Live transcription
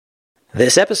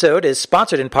This episode is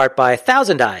sponsored in part by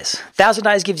Thousand Eyes. Thousand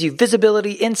Eyes gives you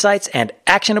visibility, insights, and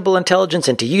actionable intelligence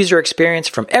into user experience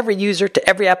from every user to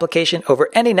every application over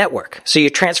any network. So you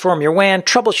transform your WAN,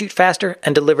 troubleshoot faster,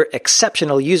 and deliver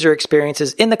exceptional user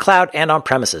experiences in the cloud and on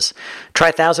premises.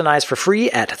 Try Thousand Eyes for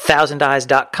free at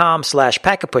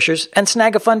thousandeyes.com/packetpushers and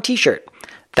snag a fun t-shirt.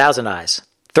 Thousand Eyes.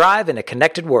 Thrive in a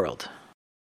connected world.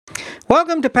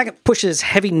 Welcome to Packet Pushers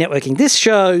Heavy Networking. This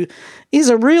show is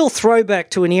a real throwback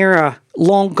to an era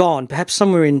long gone, perhaps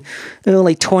somewhere in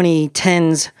early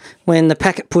 2010s, when the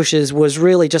Packet Pushers was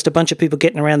really just a bunch of people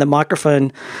getting around the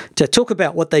microphone to talk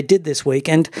about what they did this week.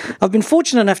 And I've been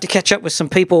fortunate enough to catch up with some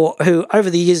people who over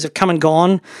the years have come and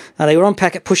gone. They were on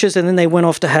Packet Pushers and then they went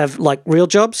off to have like real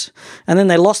jobs, and then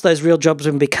they lost those real jobs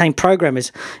and became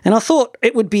programmers. And I thought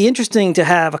it would be interesting to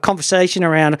have a conversation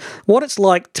around what it's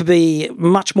like to be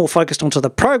much more focused onto the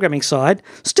programming side,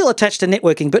 still attached to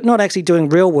networking, but not actually doing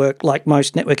real work like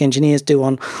most network engineers do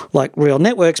on like real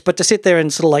networks, but to sit there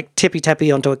and sort of like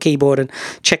tippy-tappy onto a keyboard and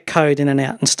check code in and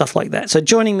out and stuff like that. So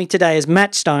joining me today is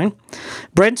Matt Stone,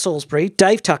 Brent Salisbury,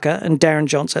 Dave Tucker, and Darren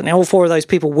Johnson. Now all four of those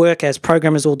people work as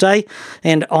programmers all day,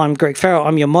 and I'm Greg Farrell,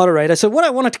 I'm your moderator. So what I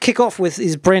wanted to kick off with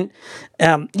is, Brent,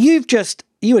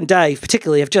 you and Dave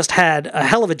particularly have just had a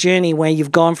hell of a journey where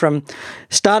you've gone from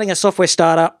starting a software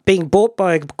startup, being bought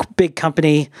by a big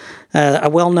company, a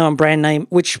well-known brand name,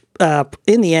 which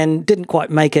in the end didn't quite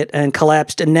make it and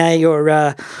collapsed, and now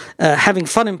you're having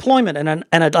fun employment and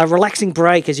a relaxing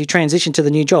break as you transition to the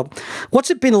new job.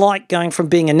 What's it been like going from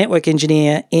being a network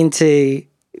engineer into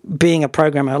being a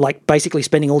programmer, like basically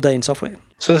spending all day in software?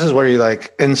 So this is where you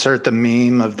like insert the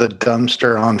meme of the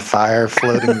dumpster on fire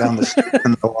floating down the street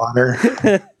in the water.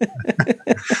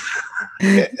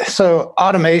 So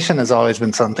automation has always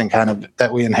been something kind of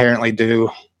that we inherently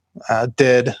did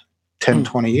 10,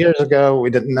 20 years ago. We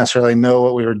didn't necessarily know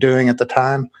what we were doing at the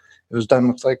time. It was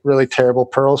done with like really terrible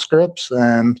Perl scripts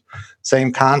and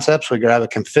same concepts. We grab a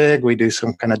config, we do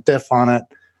some kind of diff on it.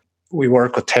 We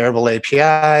work with terrible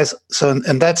APIs. So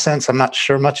in that sense, I'm not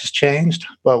sure much has changed.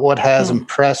 But what has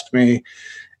impressed me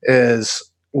is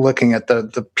looking at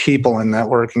the people in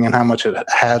networking and how much it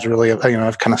has really,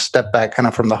 I've kind of stepped back kind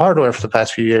of from the hardware for the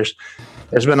past few years.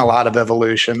 There's been a lot of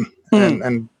evolution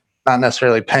and not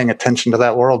necessarily paying attention to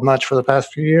that world much for the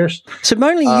past few years. So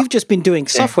mainly you've just been doing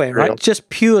software, right? Just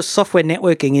pure software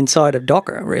networking inside of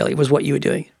Docker really was what you were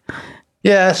doing.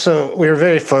 Yeah, so we were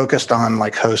very focused on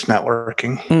like host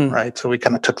networking, right? So we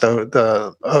kind of took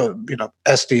the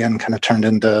SDN kind of turned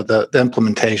into the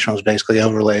implementation was basically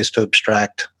overlays to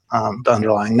abstract the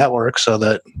underlying network so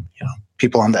that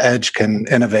people on the edge can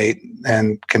innovate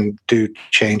and can do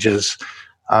changes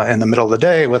in the middle of the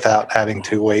day without having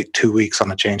to wait 2 weeks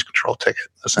on a change control ticket,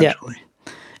 essentially.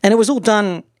 Yeah. And it was all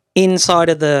done inside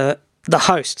of the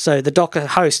host. So the Docker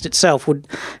host itself would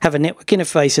have a network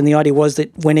interface, and the idea was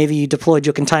that whenever you deployed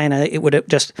your container, it would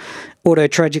just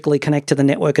auto-tragically connect to the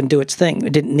network and do its thing.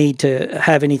 It didn't need to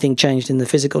have anything changed in the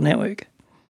physical network.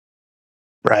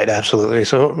 Right, absolutely.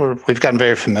 So we've gotten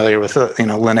very familiar with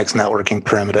Linux networking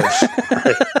primitives,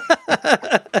 right?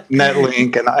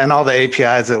 Netlink and all the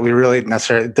APIs that we really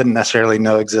didn't necessarily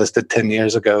know existed 10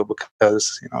 years ago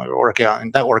because we were working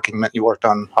on networking meant you worked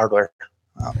on hardware.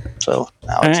 So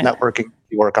now it's networking,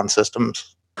 you work on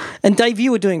systems. And Dave,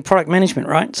 you were doing product management,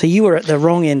 right? So you were at the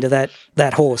wrong end of that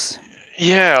horse.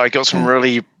 Yeah, I got some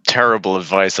really terrible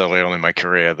advice early on in my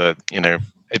career that,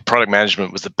 product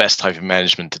management was the best type of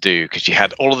management to do because you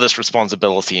had all of this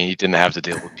responsibility and you didn't have to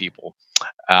deal with people.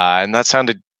 And that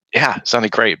sounded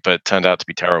great, but turned out to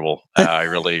be terrible. I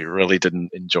really, really didn't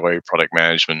enjoy product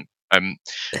management. I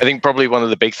think probably one of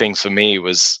the big things for me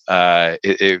was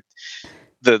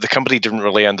the company didn't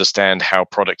really understand how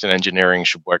product and engineering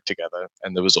should work together.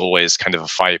 And there was always kind of a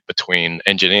fight between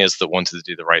engineers that wanted to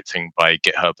do the right thing by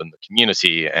GitHub and the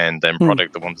community, and then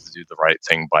product that wanted to do the right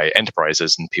thing by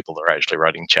enterprises and people that are actually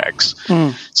writing checks.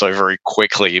 So I very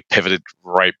quickly pivoted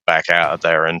right back out of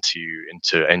there into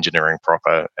engineering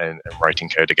proper and writing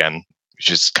code again, which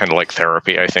is kind of like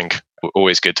therapy, I think.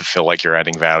 Always good to feel like you're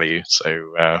adding value.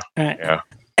 So, yeah.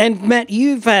 And Matt,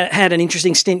 you've had an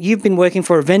interesting stint. You've been working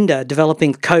for a vendor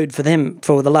developing code for them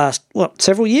for the last,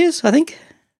 several years, I think?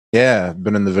 Yeah, I've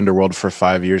been in the vendor world for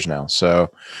 5 years now. So,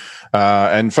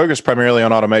 and focused primarily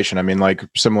on automation. I mean, like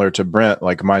similar to Brent,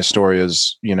 like my story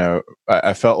is,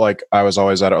 I felt like I was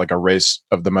always at like a race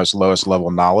of the most lowest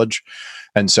level knowledge.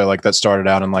 And so like that started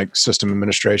out in like system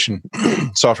administration.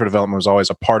 Software development was always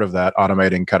a part of that,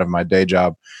 automating kind of my day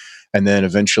job. And then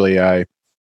eventually I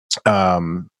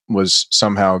was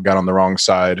somehow got on the wrong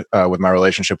side with my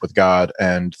relationship with God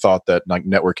and thought that like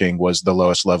networking was the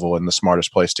lowest level and the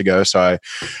smartest place to go.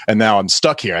 And now I'm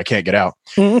stuck here. I can't get out.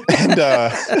 And,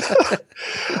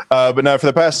 but no, for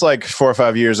the past like 4 or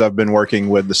 5 years, I've been working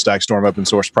with the StackStorm open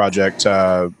source project,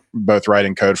 both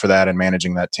writing code for that and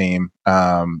managing that team,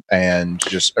 and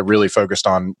just really focused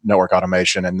on network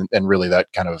automation, and really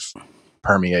that kind of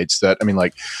permeates that. I mean,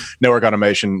 like, network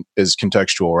automation is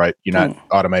contextual, right? You're not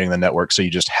automating the network, so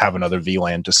you just have another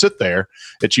VLAN to sit there.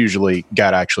 It's usually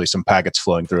got actually some packets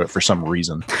flowing through it for some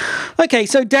reason. Okay,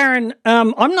 so Darren,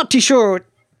 I'm not too sure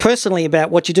personally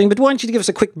about what you're doing, but why don't you give us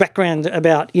a quick background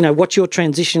about, what's your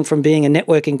transition from being a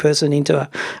networking person into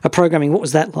a programming? What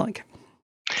was that like?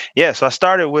 Yeah, so I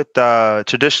started with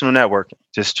traditional networking,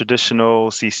 just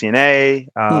traditional CCNA,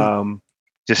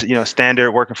 just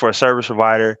standard working for a service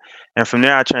provider, and from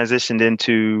there I transitioned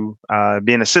into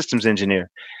being a systems engineer.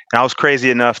 And I was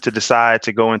crazy enough to decide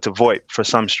to go into VoIP for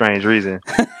some strange reason.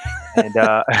 And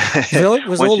VoIP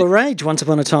was all the rage once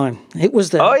upon a time. It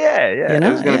was the it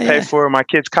was going to pay for my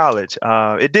kids' college.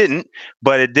 It didn't,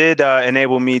 but it did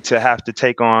enable me to have to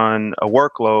take on a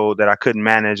workload that I couldn't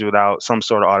manage without some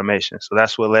sort of automation. So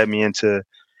that's what led me into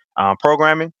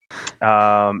programming,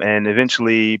 and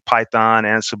eventually Python,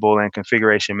 Ansible, and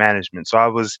configuration management. So I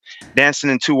was dancing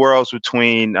in two worlds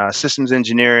between systems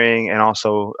engineering and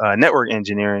also network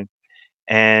engineering.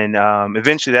 And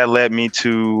eventually that led me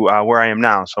to where I am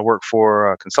now. So I work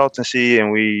for a consultancy,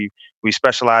 and we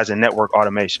specialize in network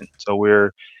automation. So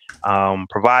we're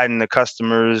providing the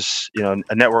customers,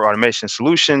 a network automation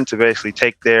solution to basically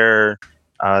take their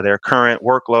current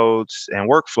workloads and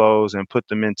workflows and put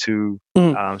them into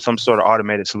some sort of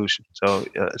automated solution. So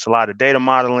it's a lot of data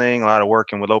modeling, a lot of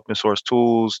working with open source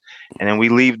tools, and then we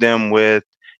leave them with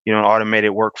an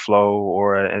automated workflow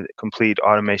or a complete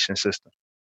automation system.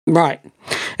 Right.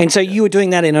 And so you were doing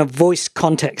that in a voice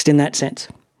context in that sense?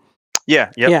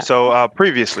 Yeah. So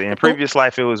previously, in previous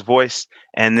life, it was voice.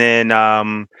 And then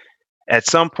at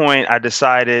some point, I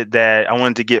decided that I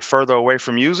wanted to get further away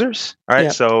from users. Right.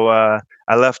 Yep. So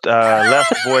I left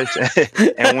voice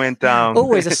and went.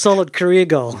 Always a solid career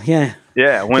goal. Yeah.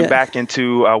 Yeah. Went back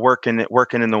into working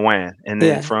in the WAN, and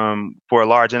then for a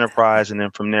large enterprise. And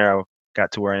then from there, I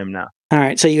got to where I am now. All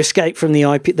right, so you escaped from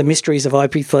the mysteries of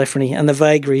IP telephony and the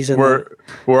vagaries. And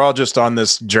we're all just on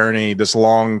this journey, this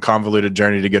long, convoluted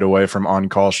journey to get away from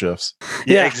on-call shifts.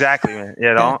 Yeah, exactly, man.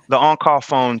 Yeah, the on-call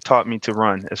phone taught me to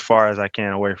run as far as I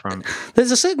can away from it.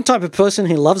 There's a certain type of person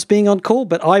who loves being on call,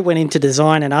 but I went into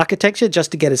design and architecture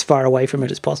just to get as far away from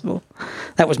it as possible.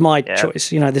 That was my choice.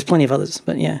 There's plenty of others,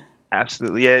 but yeah.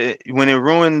 Absolutely. Yeah, when it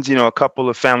ruins, a couple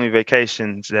of family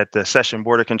vacations that the session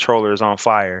border controller is on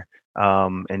fire,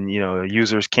 and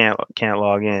users can't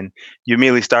log in, you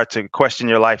immediately start to question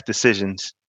your life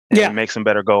decisions and make some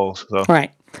better goals. Right.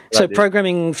 So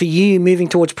programming for you, moving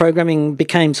towards programming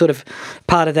became sort of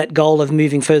part of that goal of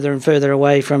moving further and further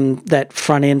away from that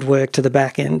front end work to the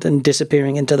back end and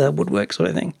disappearing into the woodwork sort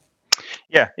of thing.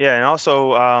 Yeah, and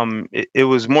also it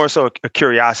was more so a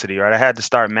curiosity, right? I had to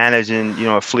start managing,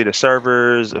 a fleet of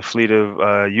servers, a fleet of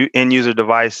end user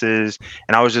devices,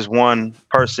 and I was just one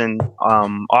person,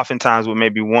 oftentimes with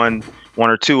maybe one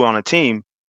or two on a team,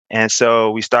 and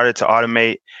so we started to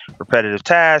automate repetitive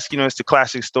tasks. It's the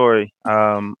classic story,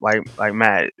 like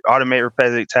Matt, automate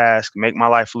repetitive tasks, make my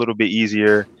life a little bit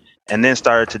easier, and then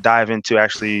started to dive into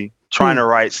actually trying to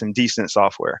write some decent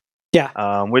software.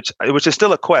 Yeah, which is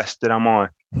still a quest that I'm on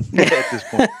at this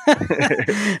point.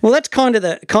 Well, that's kind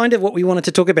of what we wanted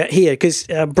to talk about here, because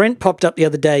Brent popped up the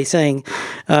other day saying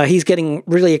he's getting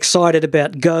really excited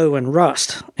about Go and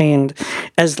Rust, and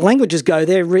as languages go,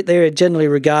 they're generally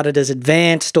regarded as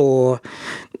advanced, or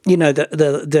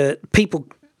the people.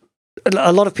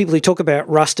 A lot of people who talk about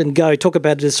Rust and Go talk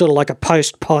about it as sort of like a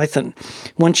post-Python.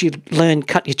 Once you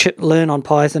learn on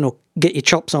Python or get your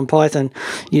chops on Python,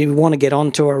 you want to get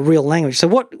onto a real language. So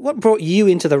what brought you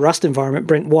into the Rust environment,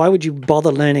 Brent? Why would you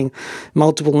bother learning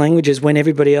multiple languages when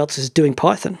everybody else is doing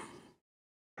Python?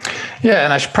 Yeah,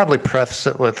 and I should probably preface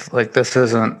it with, this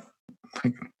isn't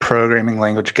programming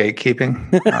language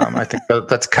gatekeeping. I think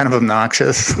that's kind of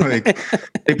obnoxious.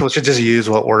 People should just use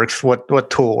what works, what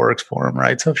tool works for them,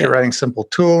 right? So if you're writing simple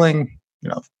tooling,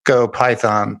 Go,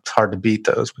 Python, it's hard to beat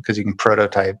those because you can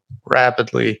prototype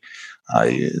rapidly.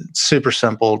 It's super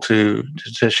simple to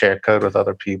share code with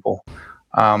other people.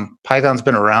 Python's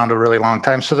been around a really long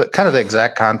time. So that kind of the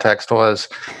exact context was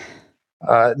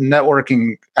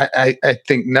networking. I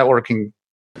think networking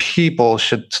people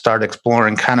should start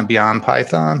exploring kind of beyond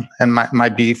Python. And my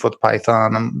beef with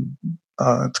Python,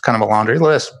 it's kind of a laundry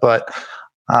list, but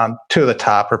Two of the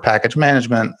top are package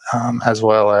management, as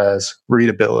well as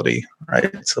readability,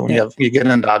 right? So when you get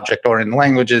into object-oriented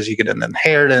languages, you get into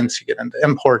inheritance, you get into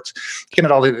imports, you get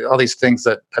into all these things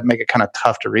that make it kind of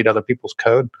tough to read other people's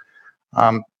code.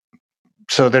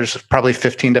 So there's probably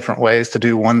 15 different ways to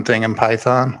do one thing in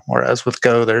Python, whereas with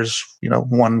Go, there's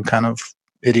one kind of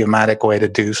idiomatic way to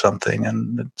do something,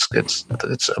 and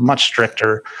it's a much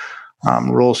stricter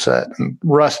rule set. And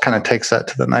Rust kind of takes that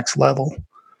to the next level.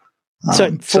 So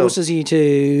it forces you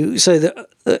to. So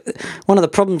one of the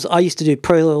problems, I used to do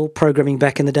Perl programming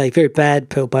back in the day, very bad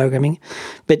Perl programming,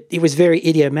 but it was very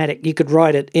idiomatic. You could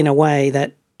write it in a way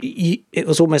that it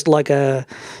was almost like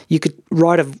you could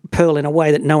write a Perl in a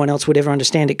way that no one else would ever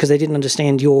understand it because they didn't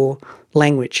understand your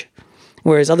language.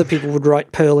 Whereas other people would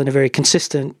write Perl in a very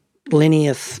consistent,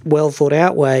 linear, well thought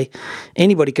out way.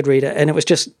 Anybody could read it, and it was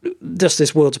just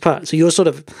this worlds apart. So you're sort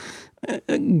of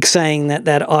saying that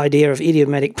idea of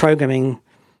idiomatic programming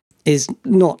is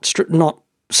not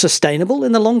sustainable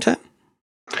in the long term?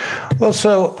 Well,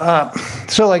 so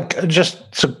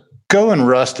Go and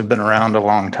Rust have been around a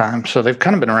long time, so they've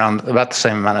kind of been around about the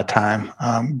same amount of time.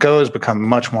 Go has become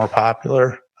much more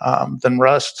popular than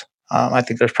Rust. I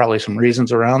think there's probably some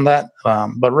reasons around that,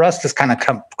 but Rust is kind of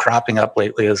cropping up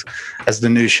lately as the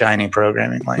new shiny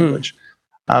programming language.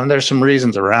 There's some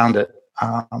reasons around it,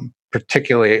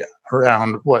 particularly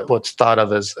around what's thought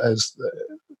of as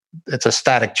it's a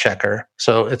static checker.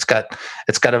 So it's got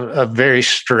a very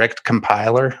strict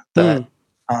compiler that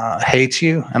hates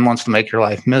you and wants to make your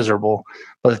life miserable.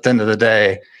 But at the end of the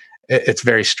day, it's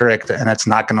very strict, and it's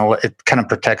not going to. It kind of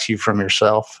protects you from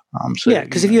yourself.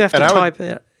 Because if you have to type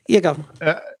it, go.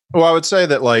 Well, I would say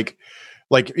that like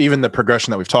even the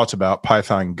progression that we've talked about,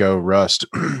 Python, Go, Rust,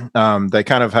 they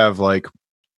kind of have like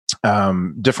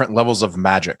different levels of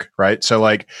magic, right? So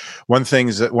like one of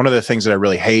the things that I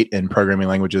really hate in programming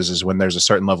languages is when there's a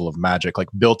certain level of magic, like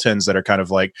built-ins that are kind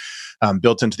of like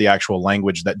built into the actual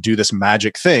language that do this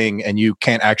magic thing, and you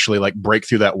can't actually like break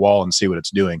through that wall and see what it's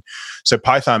doing. So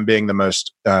Python being the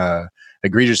most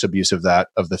egregious abuse of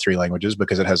the three languages,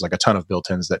 because it has like a ton of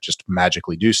built-ins that just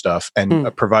magically do stuff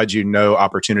and provides you no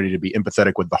opportunity to be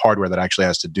empathetic with the hardware that actually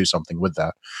has to do something with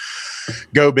that.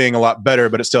 Go being a lot better,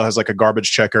 but it still has like a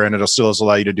garbage checker, and it'll still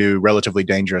allow you to do relatively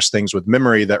dangerous things with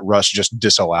memory that Rust just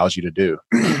disallows you to do.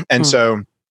 And so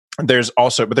there's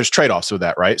trade-offs with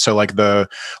that, right? So like the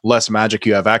less magic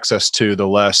you have access to, the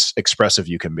less expressive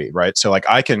you can be, right? So like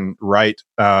I can write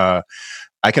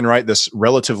this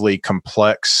relatively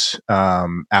complex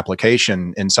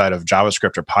application inside of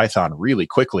JavaScript or Python really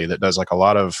quickly that does like a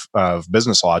lot of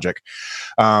business logic.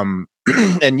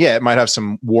 And yeah, it might have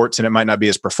some warts and it might not be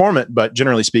as performant, but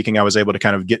generally speaking, I was able to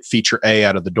kind of get feature A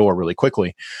out of the door really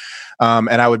quickly. And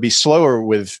I would be slower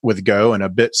with Go and a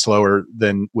bit slower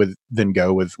than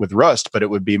Go with Rust, but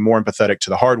it would be more empathetic to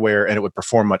the hardware, and it would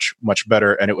perform much, much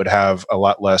better, and it would have a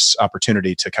lot less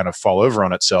opportunity to kind of fall over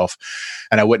on itself.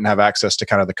 And I wouldn't have access to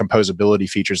kind of the composability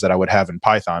features that I would have in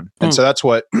Python. And so that's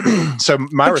what, so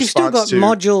my but response to... But you've still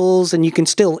got modules, and you can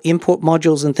still import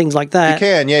modules and things like that. You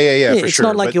can, yeah, for it's sure.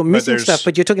 Not like you're missing stuff,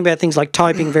 but you're talking about things like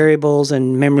typing variables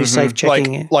and memory safe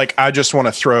checking. Like I just want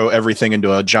to throw everything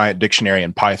into a giant dictionary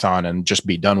in Python and just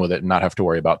be done with it and not have to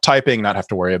worry about typing, not have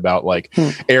to worry about like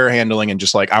error handling, and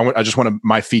just like I just want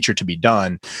my feature to be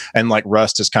done. And like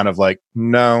Rust is kind of like,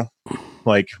 no,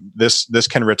 like this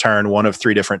can return one of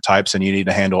three different types, and you need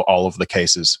to handle all of the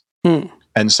cases.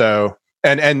 And so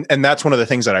and that's one of the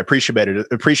things that I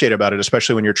appreciate about it,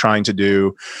 especially when you're trying to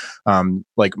do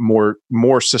like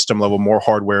more system level, more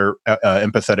hardware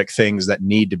empathetic things that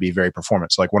need to be very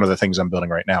performant. So like one of the things I'm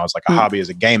building right now is like a hobby as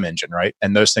a game engine, right?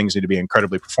 And those things need to be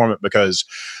incredibly performant because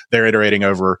they're iterating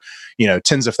over,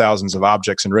 tens of thousands of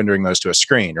objects and rendering those to a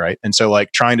screen, right? And so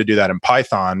like trying to do that in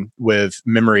Python with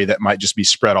memory that might just be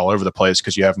spread all over the place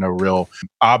because you have no real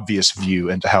obvious view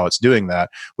into how it's doing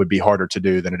that would be harder to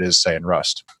do than it is, say, in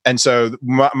Rust. And so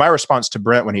my response to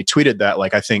Brent when he tweeted that,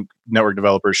 like, I think network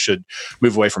developers should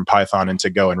move away from Python into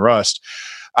Go and Rust,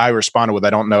 I responded with, I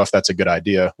don't know if that's a good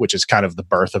idea, which is kind of the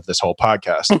birth of this whole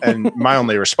podcast. And my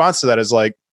only response to that is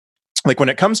like when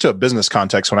it comes to a business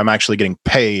context, when I'm actually getting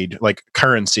paid like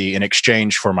currency in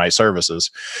exchange for my services,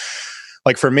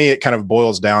 like for me, it kind of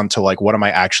boils down to like, what am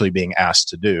I actually being asked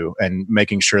to do, and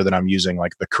making sure that I'm using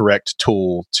like the correct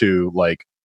tool to like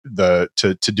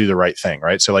to do the right thing,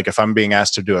 right? So like if I'm being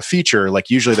asked to do a feature, like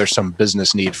usually there's some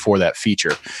business need for that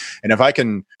feature. And if I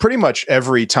can pretty much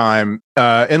every time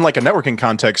in like a networking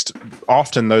context,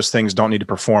 often those things don't need to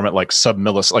perform at like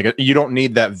sub-millisecond. Like you don't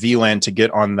need that VLAN to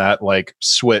get on that like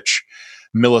switch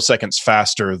milliseconds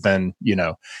faster than,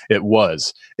 it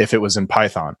was if it was in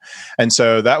Python. And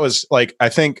so that was like, I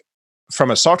think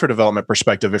from a software development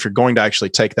perspective, if you're going to actually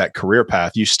take that career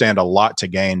path, you stand a lot to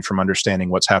gain from understanding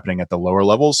what's happening at the lower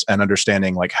levels and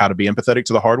understanding like how to be empathetic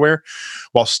to the hardware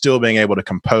while still being able to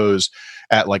compose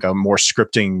at like a more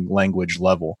scripting language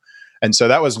level. And so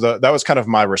that was kind of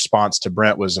my response to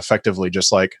Brent, was effectively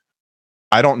just like,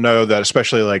 I don't know that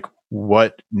especially like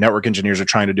what network engineers are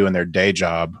trying to do in their day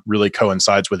job really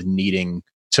coincides with needing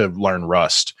to learn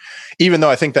Rust. Even though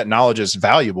I think that knowledge is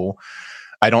valuable,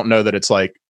 I don't know that it's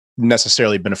like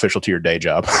necessarily beneficial to your day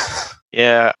job.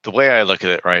 Yeah, the way I look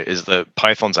at it, right, is that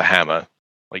Python's a hammer.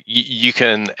 Like you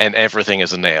can, and everything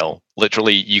is a nail.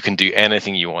 Literally, you can do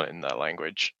anything you want in that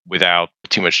language without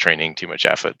too much training, too much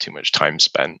effort, too much time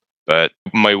spent. But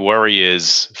my worry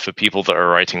is for people that are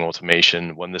writing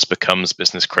automation, when this becomes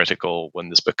business critical, when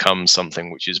this becomes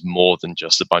something which is more than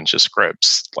just a bunch of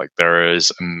scripts, like there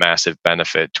is a massive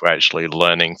benefit to actually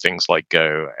learning things like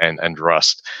Go and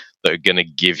Rust that are going to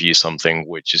give you something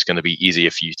which is going to be easier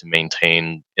for you to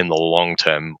maintain in the long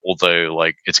term, although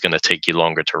like it's going to take you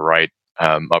longer to write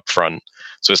up front.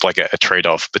 So it's like a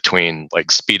trade-off between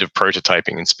like speed of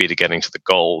prototyping and speed of getting to the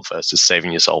goal versus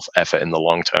saving yourself effort in the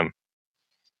long term.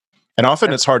 And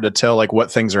often it's hard to tell like what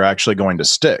things are actually going to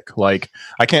stick. Like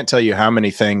I can't tell you how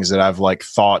many things that I've like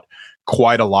thought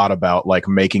quite a lot about, like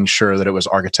making sure that it was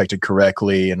architected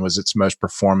correctly and was its most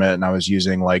performant. And I was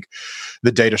using like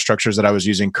the data structures that I was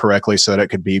using correctly so that it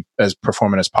could be as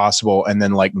performant as possible. And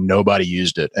then like nobody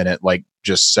used it and it like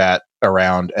just sat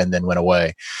around and then went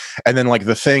away. And then like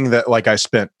the thing that like I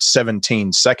spent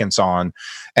 17 seconds on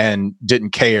and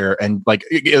didn't care. And like,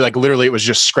 like literally it was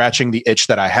just scratching the itch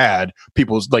that I had,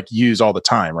 people like use all the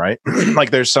time. Right.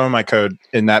 Like there's some of my code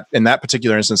in that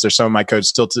particular instance, there's some of my code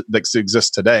still that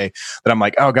exists today that I'm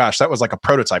like, oh gosh, that was like a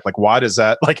prototype. Like, why is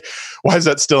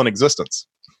that still in existence?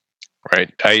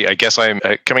 Right. I guess I'm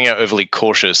coming out overly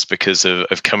cautious because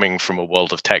of coming from a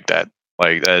world of tech debt.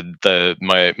 Like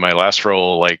my last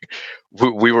role, like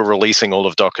we were releasing all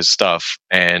of Docker's stuff,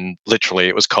 and literally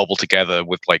it was cobbled together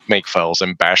with like make files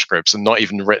and bash scripts, and not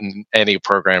even written any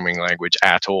programming language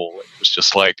at all. It was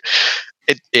just like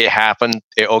it happened.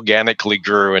 It organically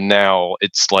grew, and now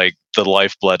it's like the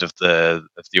lifeblood of the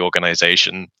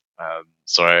organization.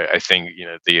 So I think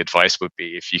the advice would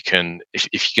be if you can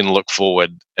look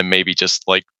forward and maybe just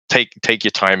like take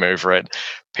your time over it,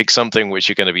 pick something which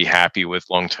you're going to be happy with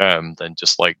long term, then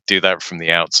just like do that from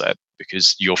the outset,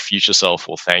 because your future self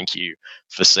will thank you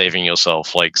for saving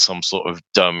yourself like some sort of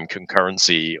dumb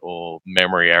concurrency or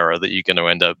memory error that you're going to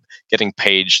end up getting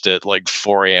paged at like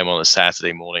 4 a.m. on a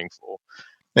Saturday morning for.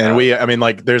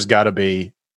 And there's got to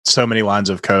be so many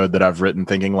lines of code that I've written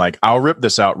thinking like, I'll rip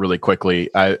this out really quickly.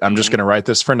 I'm just going to write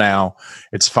this for now.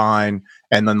 It's fine.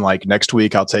 And then like next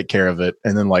week I'll take care of it.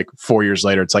 And then like 4 years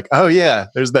later, it's like, oh yeah,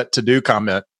 there's that to-do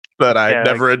comment that I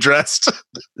never addressed.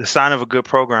 The sign of a good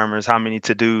programmer is how many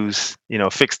to-dos,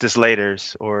 fix this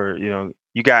laters, or,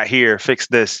 you got here, fix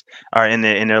this, are in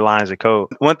their lines of code.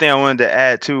 One thing I wanted to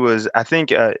add too was I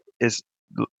think is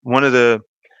one of the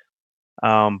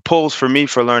pulls for me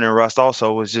for learning Rust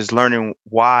also was just learning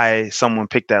why someone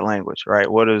picked that language, right?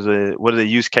 What are the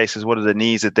use cases? What are the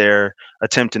needs that they're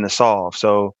attempting to solve?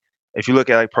 So if you look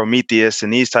at like Prometheus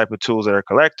and these type of tools that are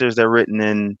collectors, they're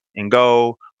written in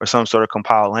Go or some sort of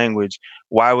compiled language.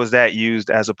 Why was that used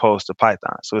as opposed to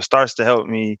Python? So it starts to help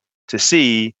me to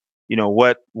see,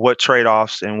 what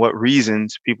trade-offs and what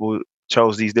reasons people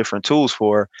chose these different tools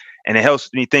for. And it helps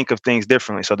me think of things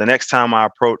differently. So the next time I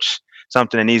approach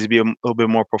something that needs to be a little bit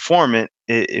more performant,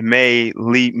 it may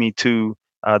lead me to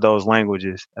those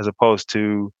languages as opposed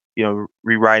to,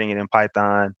 rewriting it in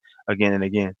Python again and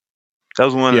again. That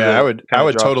was one. Yeah, I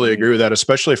would totally agree with that,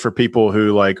 especially for people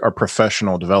who like are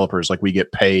professional developers. Like we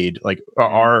get paid, like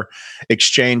our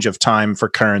exchange of time for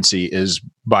currency is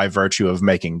by virtue of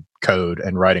making code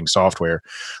and writing software.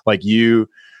 Like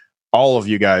all of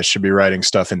you guys should be writing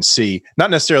stuff in C, not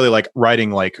necessarily like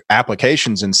writing like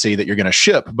applications in C that you're going to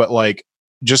ship, but like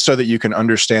just so that you can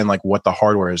understand like what the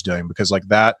hardware is doing, because like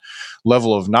that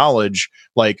level of knowledge,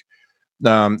 like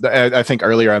I think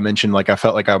earlier I mentioned like I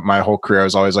felt like my whole career I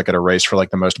was always like at a race for like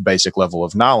the most basic level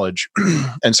of knowledge.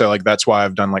 And so like that's why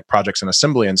I've done like projects in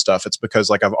assembly and stuff. It's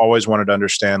because like I've always wanted to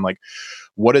understand like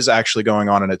what is actually going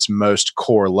on in its most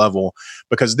core level,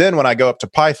 because then when I go up to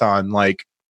Python, like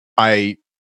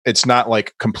it's not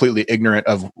like completely ignorant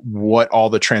of what all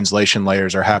the translation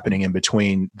layers are happening in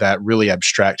between that really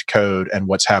abstract code and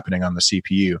what's happening on the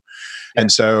CPU. Yeah.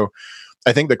 And so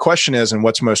I think the question is, and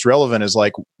what's most relevant is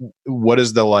like, what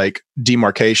is the like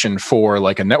demarcation for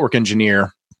like a network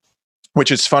engineer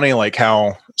which is funny, like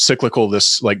how cyclical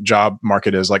this like job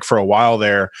market is. Like for a while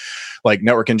there, like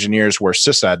network engineers were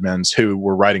sysadmins who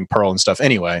were writing Perl and stuff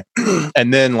anyway.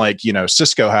 And then like, you know,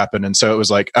 Cisco happened. And so it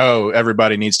was like, oh,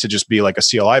 everybody needs to just be like a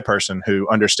CLI person who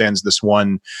understands this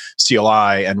one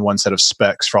CLI and one set of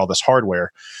specs for all this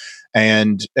hardware.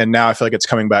 And now I feel like it's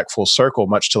coming back full circle,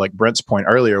 much to like Brent's point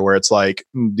earlier, where it's like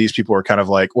these people are kind of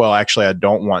like, well, actually, I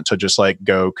don't want to just like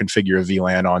go configure a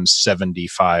VLAN on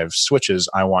 75 switches.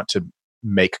 I want to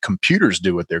make computers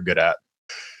do what they're good at.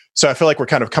 So I feel like we're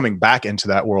kind of coming back into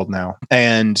that world now.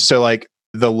 And so like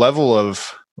the level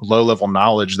of low level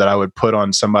knowledge that I would put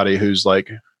on somebody who's like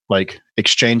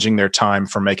exchanging their time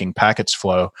for making packets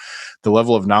flow, the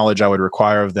level of knowledge I would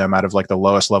require of them out of like the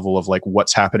lowest level of like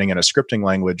what's happening in a scripting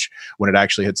language when it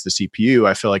actually hits the CPU,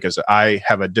 I feel like as I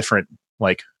have a different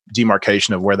like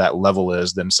demarcation of where that level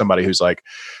is than somebody who's like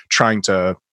trying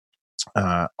to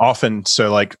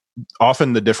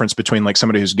often the difference between like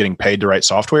somebody who's getting paid to write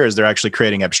software is they're actually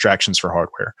creating abstractions for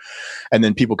hardware. And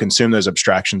then people consume those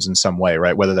abstractions in some way,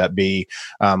 right? Whether that be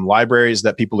libraries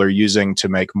that people are using to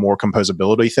make more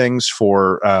composability things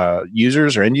for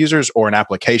users or end users, or an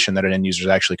application that an end user is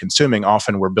actually consuming.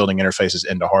 Often we're building interfaces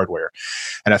into hardware.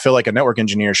 And I feel like a network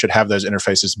engineer should have those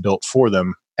interfaces built for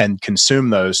them and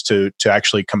consume those to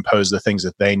actually compose the things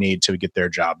that they need to get their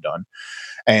job done.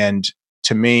 And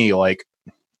to me, like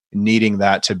needing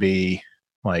that to be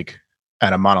like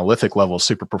at a monolithic level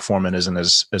super performant isn't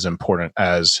as important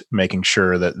as making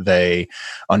sure that they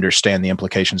understand the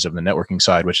implications of the networking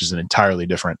side, which is an entirely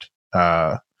different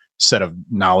set of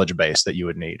knowledge base that you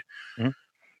would need. Mm-hmm.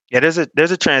 Yeah,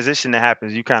 there's a transition that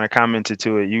happens. You kind of commented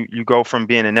to it. You go from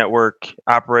being a network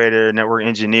operator, network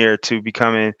engineer, to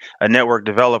becoming a network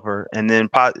developer, and then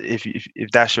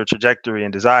if that's your trajectory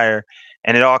and desire,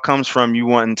 and it all comes from you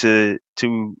wanting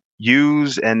to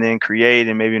use and then create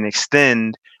and maybe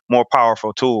extend more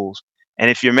powerful tools. And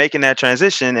if you're making that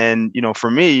transition, and you know, for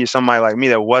me, somebody like me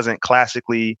that wasn't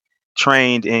classically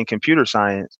trained in computer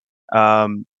science,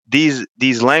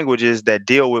 these languages that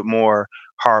deal with more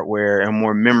hardware and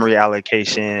more memory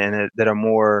allocation and that are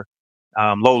more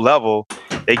low level,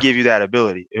 they give you that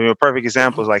ability. I mean, a perfect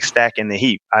example is like stacking the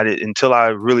heap. Until I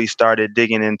really started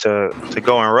digging into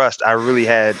Go and Rust, I really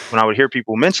had, when I would hear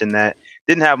people mention that,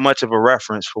 didn't have much of a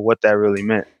reference for what that really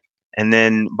meant. And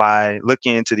then by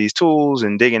looking into these tools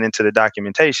and digging into the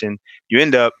documentation, you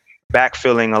end up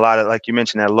backfilling a lot of, like you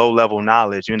mentioned, that low level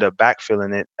knowledge. You end up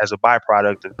backfilling it as a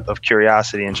byproduct of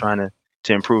curiosity and trying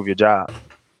to improve your job.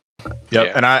 Yep. Yeah.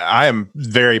 And I am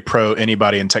very pro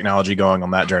anybody in technology going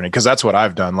on that journey, because that's what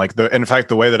I've done. Like in fact,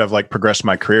 the way that I've like progressed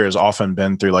my career has often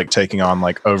been through like taking on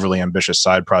like overly ambitious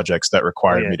side projects that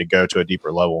required me to go to a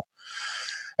deeper level.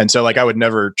 And so like I would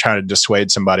never try to dissuade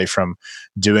somebody from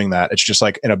doing that. It's just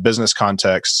like in a business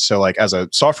context. So like as a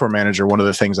software manager, one of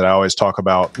the things that I always talk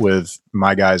about with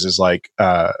my guys is like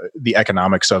the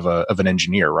economics of an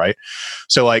engineer, right?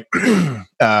 So like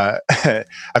I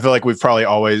feel like we've probably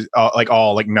always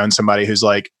all known somebody who's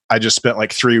like, I just spent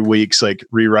like 3 weeks like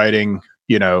rewriting,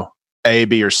 you know, A,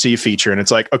 B, or C feature. And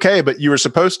it's like, okay, but you were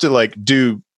supposed to like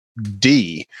do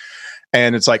D.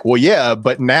 And it's like, well, yeah,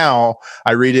 but now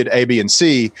I redid A, B, and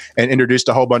C and introduced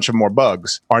a whole bunch of more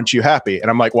bugs. Aren't you happy? And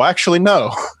I'm like, well, actually,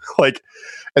 no.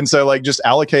 And so like just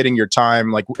allocating your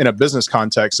time, like in a business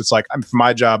context, it's like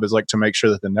my job is like to make sure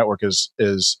that the network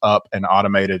is up and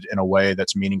automated in a way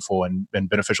that's meaningful and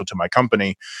beneficial to my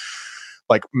company.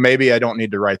 Like maybe I don't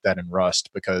need to write that in Rust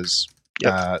because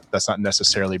that's not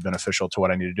necessarily beneficial to what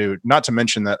I need to do. Not to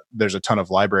mention that there's a ton of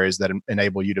libraries that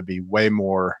enable you to be way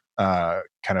more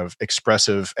kind of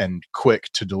expressive and quick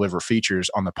to deliver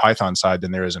features on the Python side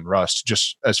than there is in Rust,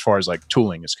 just as far as like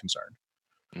tooling is concerned.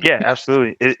 Yeah,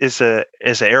 absolutely. It's an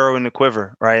arrow in the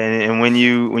quiver, right? And when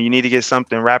you need to get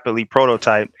something rapidly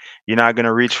prototyped, you're not going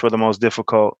to reach for the most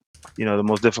difficult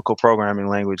programming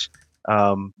language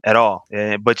at all.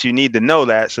 But you need to know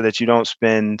that so that you don't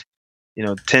spend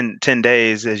 10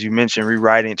 days, as you mentioned,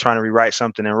 trying to rewrite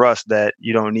something in Rust that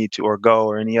you don't need to, or Go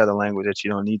or any other language that you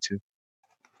don't need to.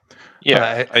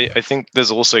 Yeah, I think there's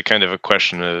also kind of a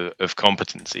question of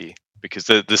competency, because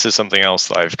this is something else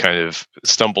that I've kind of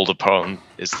stumbled upon,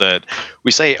 is that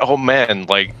we say, oh man,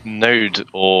 like Node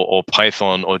or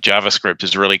Python or JavaScript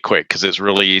is really quick because it's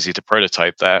really easy to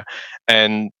prototype that.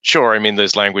 And sure, I mean,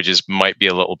 those languages might be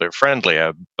a little bit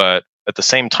friendlier, but at the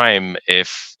same time,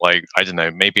 if like, I don't know,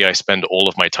 maybe I spend all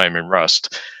of my time in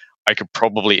Rust, I could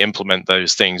probably implement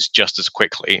those things just as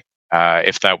quickly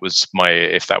if that was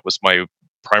my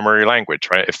primary language,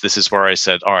 right? If this is where I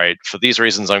said, all right, for these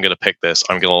reasons, I'm going to pick this,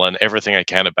 I'm going to learn everything I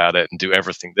can about it and do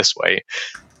everything this way,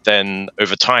 then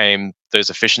over time, those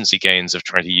efficiency gains of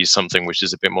trying to use something which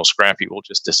is a bit more scrappy will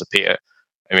just disappear.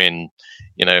 I mean,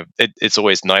 it's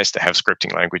always nice to have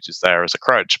scripting languages there as a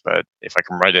crutch, but if I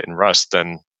can write it in Rust,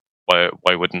 then why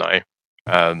wouldn't I?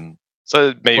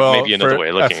 So maybe another way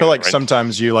of looking at it. I feel like right?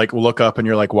 sometimes you like look up and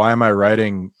you're like, why am I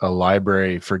writing a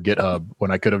library for GitHub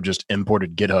when I could have just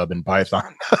imported GitHub in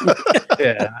Python?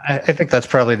 Yeah, I think that's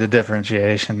probably the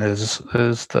differentiation is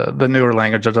the newer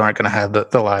languages aren't going to have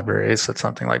the libraries that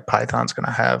something like Python's going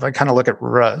to have. I kind of look at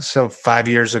Rust. So 5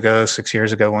 years ago, 6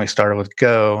 years ago, when we started with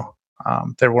Go,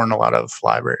 there weren't a lot of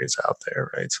libraries out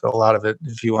there, right? So a lot of it,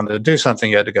 if you wanted to do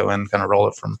something, you had to go in and kind of roll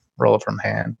it from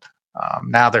hand.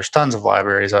 Now there's tons of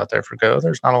libraries out there for Go.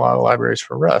 There's not a lot of libraries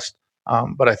for Rust.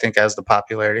 But I think as the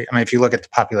popularity, if you look at the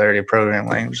popularity of programming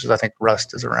languages, I think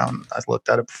Rust is around, I looked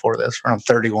at it before this, around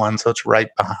 31. So it's right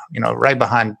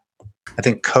behind, I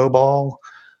think COBOL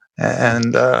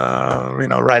and,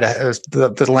 right ahead,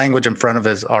 the language in front of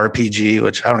it is RPG,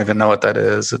 which I don't even know what that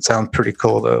is. It sounds pretty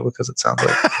cool though, because it sounds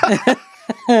like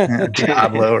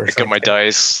Diablo or Pick something. up my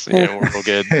dice. We're all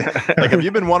good. Like, have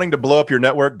you been wanting to blow up your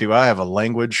network? Do I have a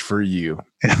language for you?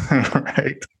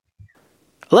 Right.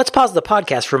 Let's pause the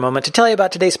podcast for a moment to tell you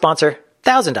about today's sponsor,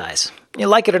 Thousand Eyes.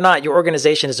 Like it or not, your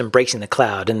organization is embracing the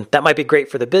cloud, and that might be great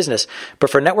for the business, but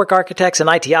for network architects and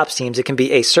IT ops teams, it can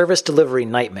be a service delivery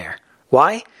nightmare.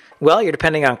 Why? Well, you're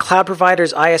depending on cloud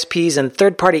providers, ISPs, and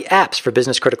third-party apps for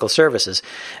business-critical services.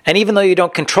 And even though you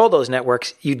don't control those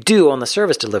networks, you do own the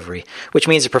service delivery, which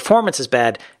means if performance is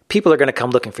bad, people are going to come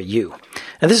looking for you.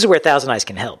 And this is where Thousand Eyes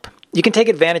can help. You can take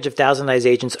advantage of Thousand Eyes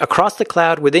agents across the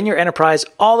cloud within your enterprise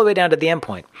all the way down to the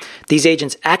endpoint. These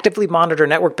agents actively monitor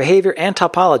network behavior and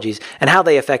topologies and how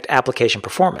they affect application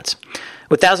performance.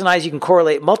 With Thousand Eyes, you can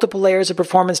correlate multiple layers of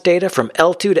performance data from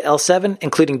L2 to L7,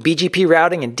 including BGP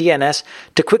routing and DNS,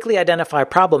 to quickly identify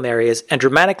problem areas and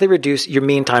dramatically reduce your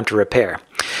mean time to repair.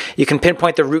 You can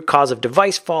pinpoint the root cause of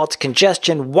device faults,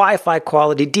 congestion, Wi-Fi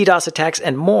quality, DDoS attacks,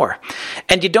 and more.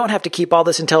 And you don't have to keep all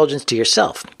this intelligence to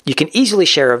yourself. You can easily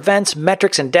share events,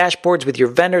 metrics, and dashboards with your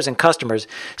vendors and customers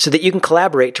so that you can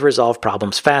collaborate to resolve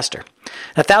problems faster.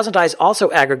 Now, Thousand Eyes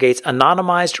also aggregates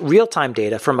anonymized real-time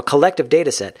data from a collective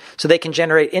dataset so they can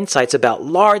generate insights about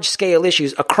large-scale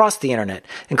issues across the internet,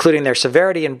 including their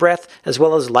severity and breadth, as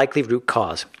well as likely root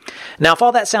cause. Now, if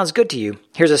all that sounds good to you,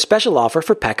 here's a special offer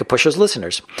for Packet Pushers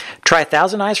listeners. Try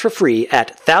Thousand Eyes for free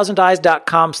at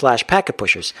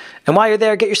thousandeyes.com/packetpushers. And while you're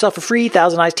there, get yourself a free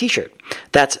Thousand Eyes t-shirt.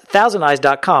 That's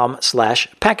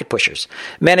thousandeyes.com/packetpushers.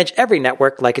 Manage every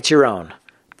network like it's your own.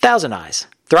 Thousand Eyes.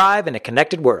 Thrive in a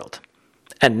connected world.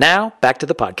 And now, back to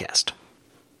the podcast.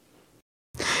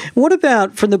 What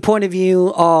about from the point of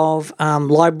view of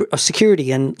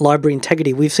security and library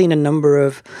integrity? We've seen a number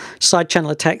of side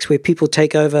channel attacks where people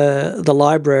take over the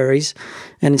libraries,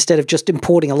 and instead of just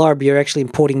importing a library, you're actually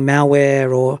importing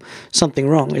malware or something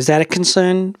wrong. Is that a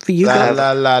concern for you guys? So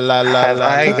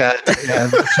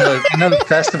I know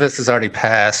Festivus has already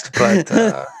passed, but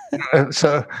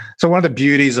so one of the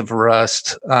beauties of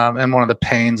Rust and one of the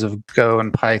pains of Go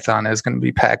and Python is going to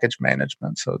be package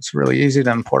management. So it's really easy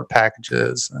to import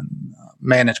packages and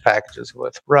manage packages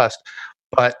with Rust,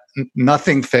 but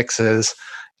nothing fixes.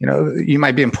 You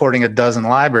might be importing a dozen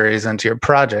libraries into your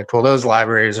project. Well, those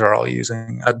libraries are all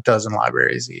using a dozen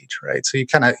libraries each, right? So you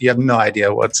have no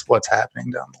idea what's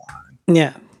happening down the line.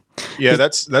 Yeah,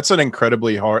 that's an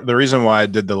incredibly hard. The reason why I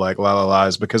did the la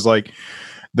is because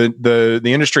the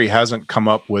industry hasn't come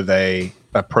up with a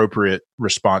appropriate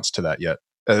response to that yet.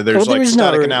 There's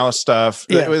static analysis stuff.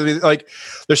 Yeah.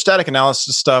 There's static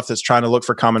analysis stuff that's trying to look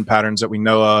for common patterns that we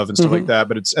know of and stuff like that.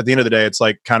 But it's at the end of the day, it's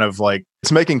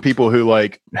it's making people who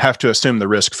have to assume the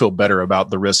risk feel better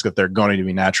about the risk that they're going to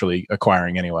be naturally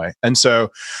acquiring anyway. And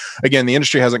so, again, the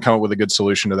industry hasn't come up with a good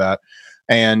solution to that.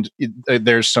 And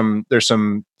there's some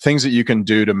things that you can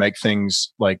do to make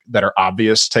things that are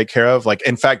obvious take care of.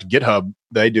 In fact, GitHub,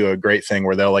 they do a great thing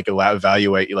where they'll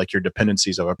evaluate your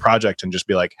dependencies of a project and just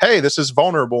be like, hey, this is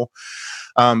vulnerable.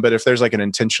 But if there's an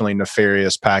intentionally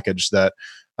nefarious package that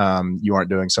you aren't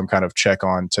doing some kind of check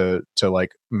on to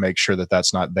make sure that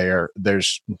that's not there,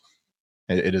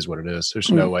 it is what it is. There's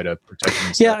no way to protect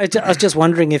them. Yeah, I was just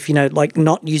wondering if,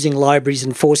 not using libraries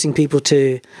and forcing people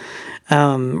to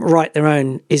write their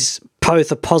own is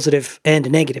both a positive and a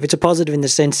negative. It's a positive in the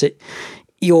sense that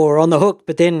you're on the hook,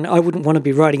 but then I wouldn't want to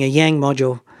be writing a Yang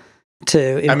module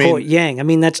to import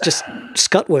Yang. That's just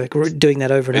scut work, doing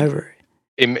that over and over.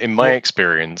 In my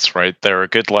experience, right, there are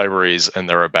good libraries and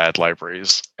there are bad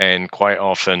libraries. And quite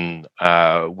often,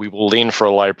 we will lean for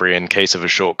a library in case of a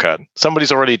shortcut.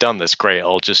 Somebody's already done this, great,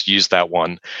 I'll just use that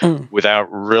one, without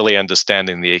really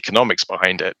understanding the economics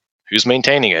behind it. Who's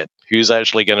maintaining it? Who's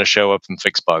actually going to show up and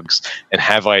fix bugs? And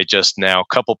have I just now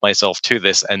coupled myself to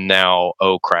this and now,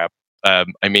 oh crap, oh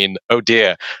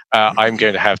dear, I'm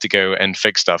going to have to go and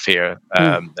fix stuff here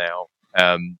now.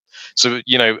 So,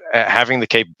 having the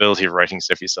capability of writing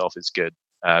stuff yourself is good.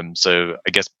 So I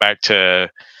guess back to,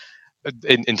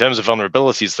 in terms of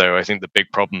vulnerabilities, though, I think the big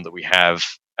problem that we have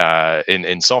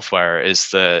in software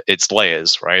is that it's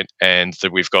layers, right? And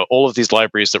that we've got all of these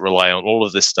libraries that rely on all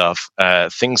of this stuff,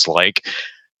 things like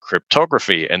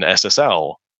cryptography and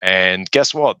SSL. And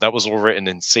guess what? That was all written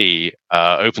in C,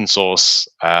 open source,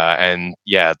 and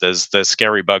yeah, there's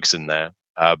scary bugs in there.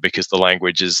 Because the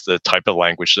language is the type of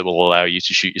language that will allow you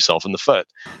to shoot yourself in the foot.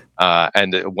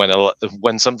 And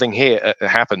when something here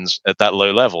happens at that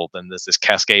low level, then there's this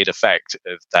cascade effect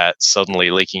of that suddenly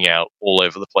leaking out all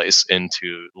over the place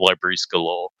into libraries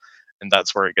galore. And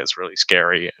that's where it gets really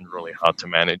scary and really hard to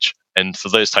manage. And for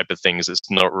those type of things, it's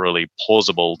not really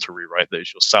plausible to rewrite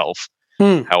those yourself.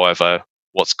 However,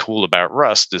 what's cool about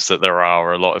Rust is that there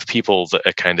are a lot of people that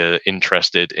are kind of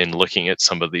interested in looking at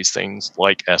some of these things,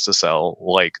 like SSL,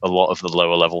 like a lot of the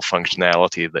lower level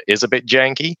functionality that is a bit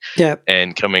janky,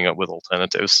 and coming up with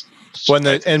alternatives. Well,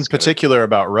 in particular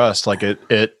about Rust, like it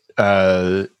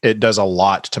does a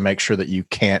lot to make sure that you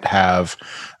can't have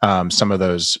some of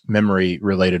those memory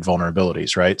related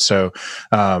vulnerabilities, right? So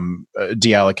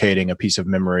deallocating a piece of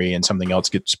memory and something else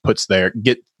gets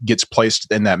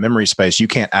placed in that memory space, you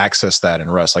can't access that in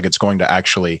Rust. Like it's going to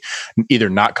actually either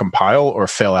not compile or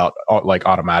fail out like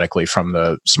automatically from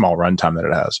the small runtime that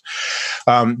it has.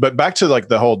 But back to like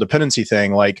the whole dependency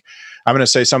thing, like I'm going to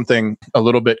say something a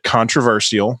little bit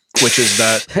controversial, which is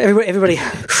that everybody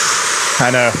I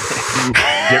know.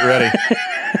 Get ready.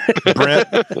 Brent,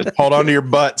 hold on to your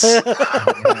butts.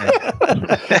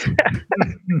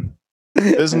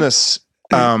 Business,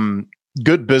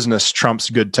 good business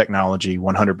trumps good technology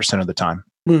 100% of the time.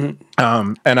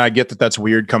 And I get that that's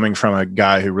weird coming from a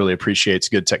guy who really appreciates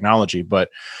good technology, but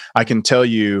I can tell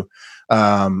you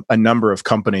a number of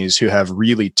companies who have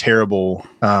really terrible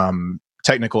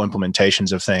technical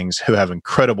implementations of things, who have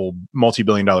incredible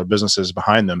multi-billion-dollar businesses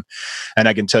behind them. And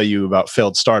I can tell you about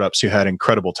failed startups who had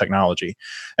incredible technology.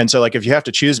 And so like if you have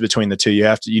to choose between the two,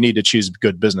 you need to choose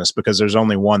good business, because there's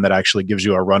only one that actually gives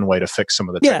you a runway to fix some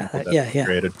of the technical debt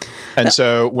created. And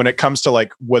so when it comes to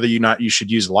like whether or not you should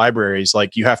use libraries,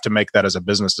 like you have to make that as a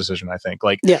business decision, I think.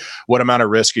 Like what amount of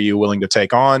risk are you willing to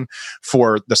take on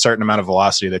for the certain amount of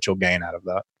velocity that you'll gain out of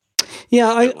that?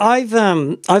 Yeah,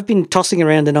 I've been tossing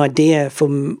around an idea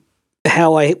from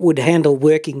how I would handle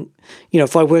working,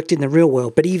 if I worked in the real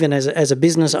world, but even as a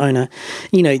business owner,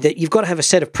 that you've got to have a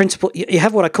set of principles. You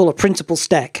have what I call a principle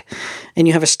stack, and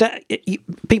you have a stack.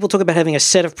 People talk about having a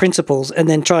set of principles and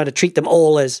then try to treat them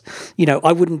all as,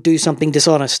 I wouldn't do something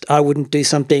dishonest. I wouldn't do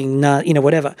something,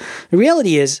 whatever. The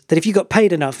reality is that if you got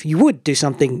paid enough, you would do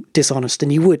something dishonest,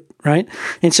 and you would, right?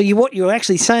 And so what you're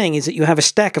actually saying is that you have a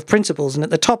stack of principles, and at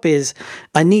the top is,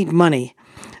 I need money.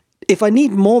 If I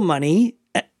need more money,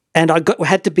 and I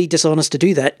had to be dishonest to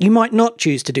do that, you might not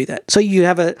choose to do that. So you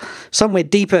have somewhere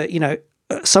deeper,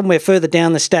 somewhere further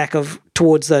down the stack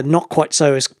towards the not quite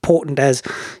so as important as,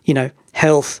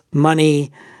 health,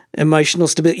 money, emotional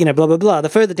stability, blah, blah, blah. The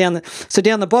further down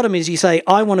down the bottom is you say,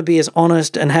 I want to be as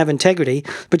honest and have integrity,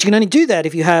 but you can only do that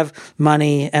if you have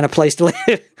money and a place to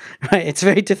live, right? It's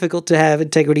very difficult to have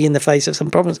integrity in the face of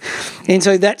some problems. And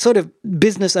so that sort of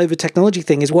business over technology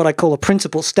thing is what I call a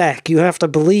principle stack. You have to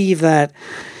believe that,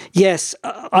 yes,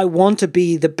 I want to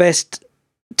be the best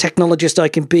technologist I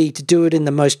can be to do it in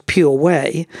the most pure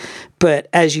way. But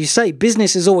as you say,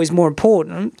 business is always more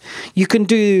important. You can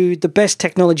do the best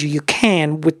technology you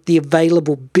can with the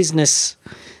available business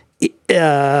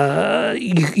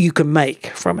you can make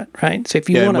from it, right? So if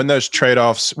you want, when those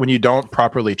trade-offs, when you don't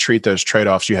properly treat those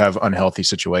trade-offs, you have unhealthy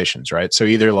situations, right? So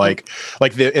either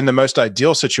in the most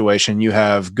ideal situation, you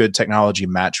have good technology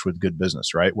matched with good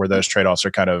business, right? Where those trade-offs are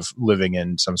kind of living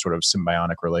in some sort of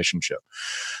symbiotic relationship.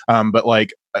 But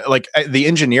like the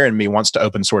engineer in me wants to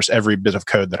open source every bit of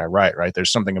code that I write, right?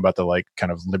 There's something about the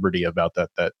kind of liberty about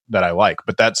that I like,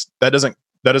 but that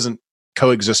doesn't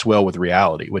coexist well with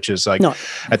reality, which is at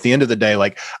the end of the day,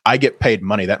 I get paid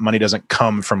money. That money doesn't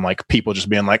come from people just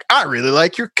being like, I really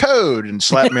like your code and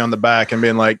slap me on the back and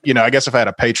being like, I guess if I had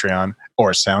a Patreon or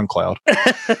a SoundCloud,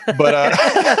 but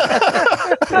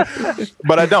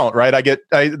I don't, right?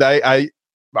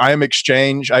 I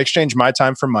exchange my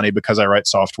time for money because I write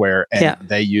software, and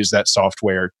they use that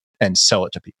software and sell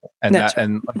it to people. And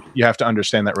you have to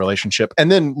understand that relationship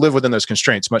and then live within those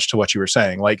constraints, much to what you were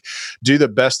saying. Like, do the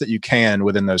best that you can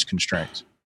within those constraints.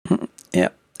 Yeah.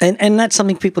 And that's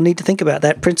something people need to think about,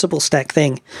 that principle stack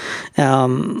thing.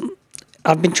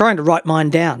 I've been trying to write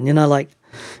mine down, like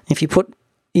if you put,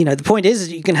 the point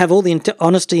is you can have all the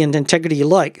honesty and integrity you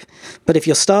like, but if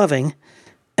you're starving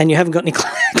and you haven't got any,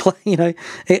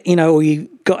 or you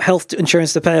got health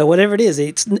insurance to pay or whatever it is,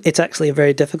 it's actually a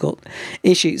very difficult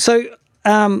issue. So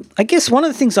I guess one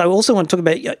of the things I also want to talk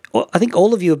about, I think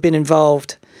all of you have been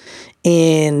involved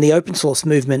in the open source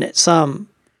movement at some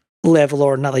level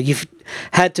or another. You've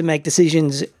had to make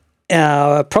decisions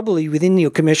probably within your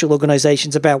commercial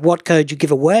organizations about what code you give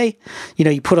away.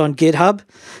 You put on GitHub,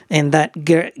 and that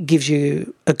gives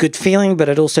you a good feeling, but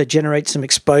it also generates some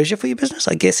exposure for your business,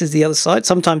 I guess, is the other side.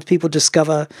 Sometimes people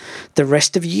discover the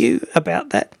rest of you about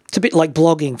that. It's a bit like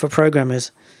blogging for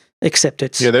programmers, except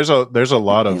it's... Yeah, there's a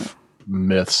lot of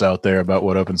myths out there about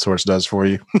what open source does for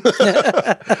you.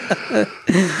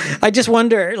 I just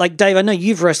wonder, like, Dave, I know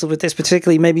you've wrestled with this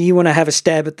particularly. Maybe you want to have a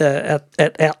stab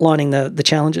at outlining the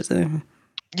challenges there.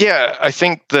 Yeah, I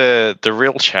think the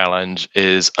real challenge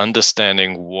is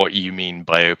understanding what you mean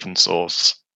by open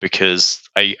source, because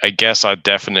I guess our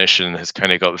definition has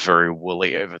kind of got very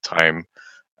woolly over time.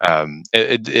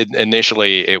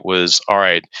 Initially, it was, all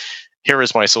right, here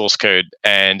is my source code,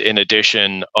 and in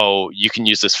addition, you can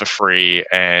use this for free,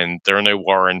 and there are no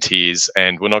warranties,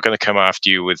 and we're not going to come after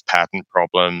you with patent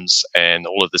problems and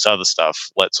all of this other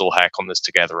stuff. Let's all hack on this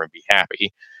together and be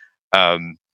happy.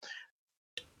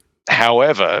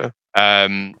 However,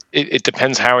 it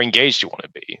depends how engaged you want to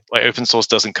be. Like, open source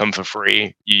doesn't come for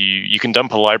free. You can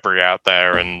dump a library out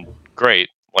there, and great.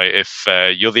 Like, if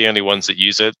you're the only ones that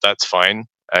use it, that's fine.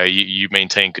 You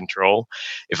maintain control.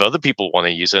 If other people want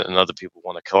to use it and other people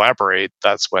want to collaborate,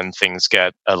 that's when things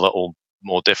get a little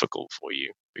more difficult for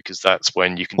you, because that's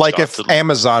when you can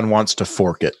Amazon wants to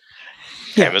fork it.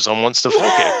 Yeah. Amazon wants to fork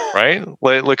it, right?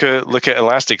 Look at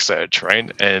Elasticsearch,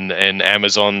 right? And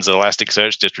Amazon's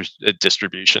Elasticsearch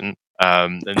distribution,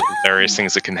 and various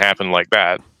things that can happen like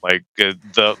that. Like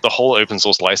the whole open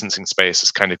source licensing space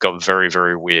has kind of got very,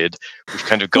 very weird. We've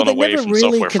kind of gone away from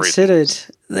software free.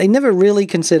 They never really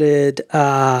considered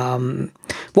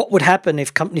what would happen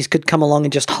if companies could come along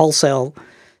and just wholesale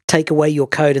take away your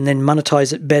code and then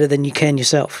monetize it better than you can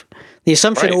yourself. The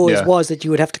assumption was that you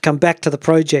would have to come back to the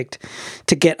project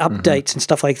to get updates and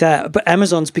stuff like that. But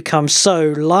Amazon's become so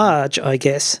large, I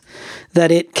guess,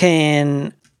 that it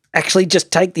can actually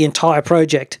just take the entire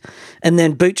project and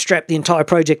then bootstrap the entire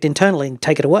project internally and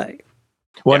take it away.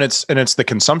 Well, and it's the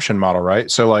consumption model, right?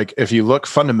 So, like, if you look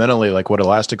fundamentally, like what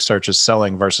Elasticsearch is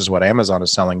selling versus what Amazon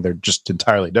is selling, they're just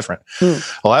entirely different.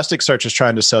 Elasticsearch is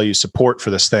trying to sell you support for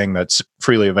this thing that's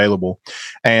freely available,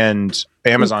 and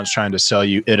Amazon's trying to sell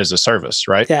you it as a service,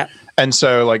 right? Yeah. And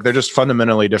so, like, they're just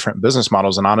fundamentally different business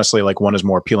models, and honestly, like, one is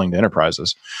more appealing to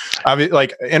enterprises.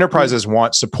 Like, enterprises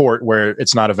want support where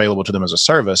it's not available to them as a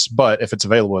service, but if it's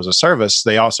available as a service,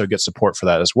 they also get support for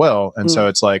that as well. And so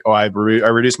it's like, I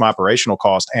reduce my operational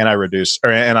cost, and I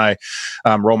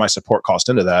roll my support cost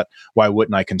into that. Why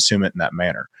wouldn't I consume it in that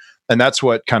manner? And that's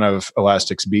what kind of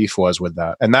Elastic's beef was with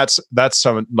that. And that's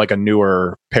some like a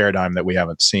newer paradigm that we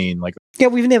haven't seen. Like, yeah,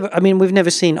 we've never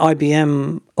seen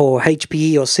IBM or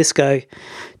HPE or Cisco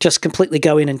just completely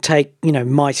go in and take,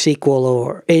 MySQL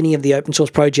or any of the open source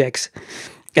projects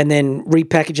and then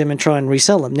repackage them and try and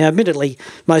resell them. Now, admittedly,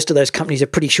 most of those companies are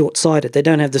pretty short-sighted. They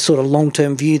don't have the sort of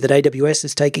long-term view that AWS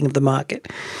is taking of the market,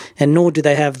 and nor do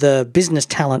they have the business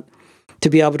talent to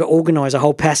be able to organize a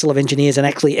whole passel of engineers and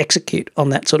actually execute on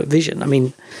that sort of vision. I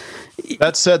mean,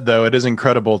 that said, though, it is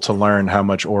incredible to learn how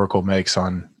much Oracle makes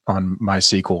on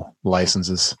MySQL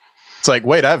licenses. It's like,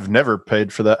 wait, I've never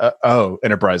paid for that.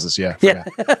 Enterprises, yeah.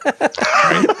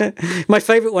 My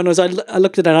favorite one was I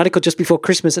looked at an article just before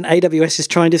Christmas, and AWS is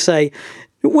trying to say,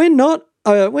 we're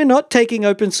not taking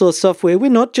open source software.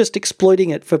 We're not just exploiting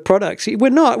it for products.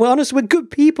 We're honest. We're good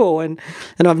people. And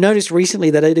I've noticed recently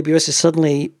that AWS is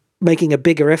suddenly making a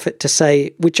bigger effort to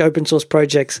say which open source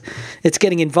projects it's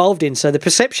getting involved in. So the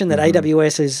perception that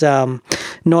AWS is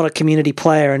not a community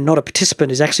player and not a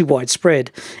participant is actually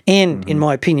widespread and, in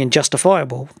my opinion,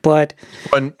 justifiable. But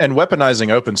and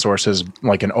weaponizing open source is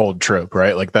like an old trope,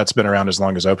 right? Like, that's been around as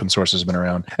long as open source has been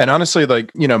around. And honestly,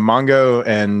 like, Mongo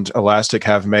and Elastic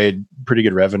have made pretty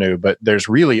good revenue, but there's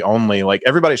really only, like,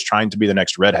 everybody's trying to be the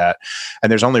next Red Hat,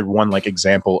 and there's only one, like,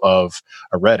 example of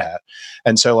a Red Hat.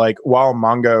 And so, like, while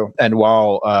Mongo and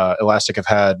while Elastic have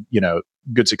had,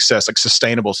 good success, like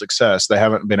sustainable success, they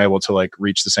haven't been able to like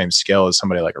reach the same scale as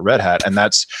somebody like a Red Hat. And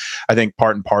that's, I think,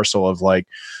 part and parcel of like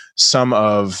some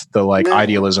of the like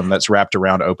idealism that's wrapped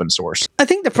around open source. I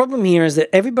think the problem here is that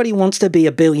everybody wants to be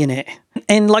a billionaire.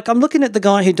 And like I'm looking at the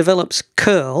guy who develops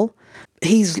curl.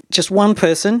 He's just one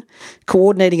person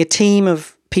coordinating a team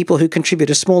of people who contribute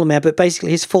a small amount, but basically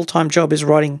his full-time job is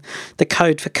writing the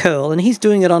code for curl, and he's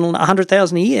doing it on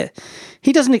 $100,000 a year.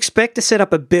 He doesn't expect to set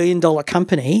up a $1 billion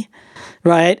company,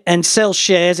 right, and sell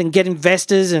shares and get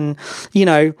investors and,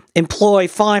 employ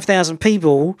 5,000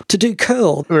 people to do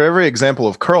curl. For every example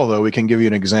of curl, though, we can give you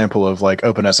an example of like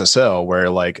OpenSSL, where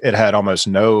like it had almost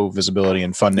no visibility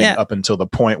and funding up until the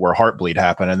point where Heartbleed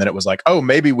happened. And then it was like, oh,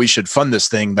 maybe we should fund this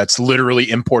thing that's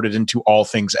literally imported into all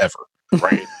things ever.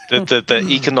 Right. The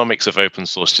economics of open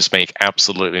source just make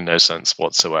absolutely no sense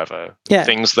whatsoever. Yeah.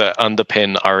 Things that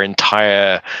underpin our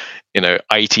entire,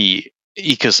 IT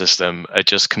ecosystem are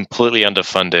just completely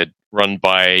underfunded, run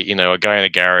by, a guy in a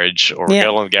garage or a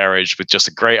girl in a garage with just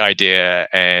a great idea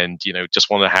and, just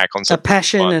want to hack on something. A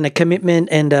passion fun. And a commitment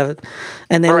and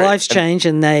their lives change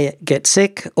and they get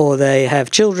sick or they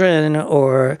have children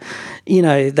or,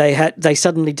 they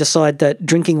suddenly decide that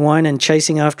drinking wine and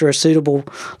chasing after a suitable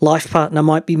life partner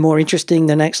might be more interesting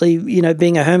than actually,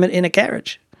 being a hermit in a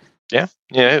garage. Yeah.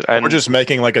 Yeah. And we're just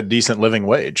making like a decent living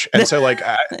wage. And so like,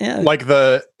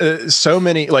 so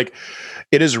many, like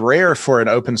it is rare for an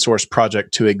open source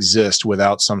project to exist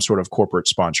without some sort of corporate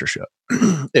sponsorship.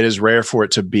 It is rare for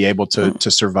it to be able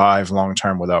to survive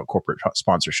long-term without corporate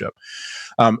sponsorship.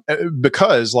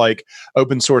 Because like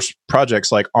open source projects,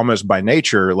 like almost by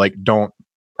nature, like don't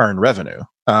earn revenue.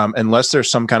 Unless there's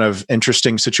some kind of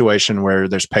interesting situation where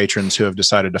there's patrons who have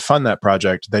decided to fund that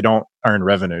project, they don't earn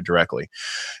revenue directly.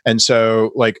 And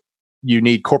so like you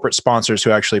need corporate sponsors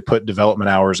who actually put development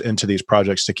hours into these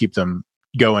projects to keep them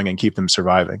going and keep them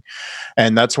surviving.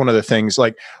 And that's one of the things,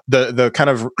 like the kind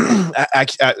of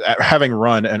having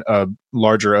run a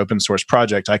larger open source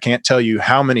project, I can't tell you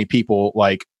how many people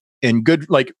like in good,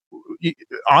 like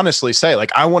honestly say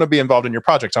like, I want to be involved in your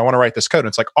project. I want to write this code. And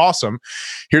it's like, awesome.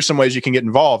 Here's some ways you can get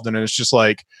involved. And it's just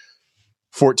like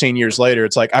 14 years later,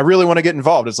 it's like, I really want to get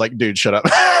involved. It's like, dude, shut up.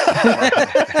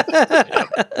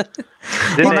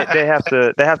 Then they have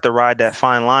to ride that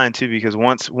fine line too, because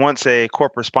once a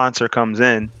corporate sponsor comes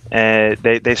in and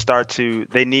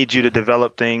they need you to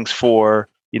develop things for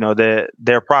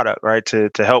their product, right,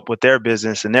 to help with their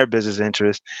business and their business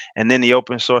interest. And then the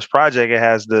open source project, it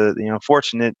has the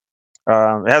unfortunate,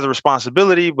 it has a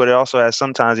responsibility, but it also has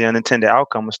sometimes the unintended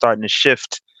outcome of starting to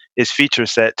shift its feature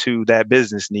set to that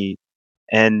business need.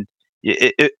 And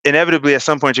it inevitably at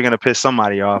some point you're going to piss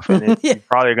somebody off, and you're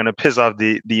probably going to piss off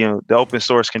the open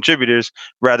source contributors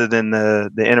rather than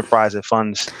the enterprise that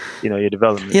funds your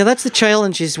development. Yeah, that's the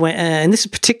challenge. Is when, and this is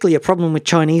particularly a problem with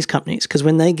Chinese companies, because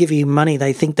when they give you money,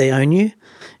 they think they own you,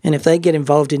 and if they get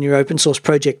involved in your open source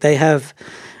project, they have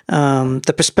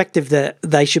the perspective that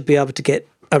they should be able to get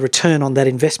a return on that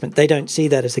investment. They don't see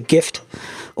that as a gift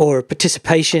or a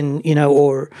participation,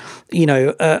 or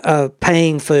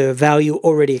paying for value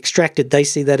already extracted. They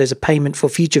see that as a payment for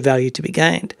future value to be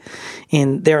gained.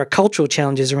 And there are cultural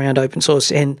challenges around open source,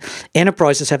 and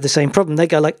enterprises have the same problem. They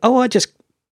go like, oh, I just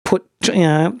put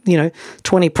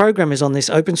 20 programmers on this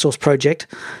open source project.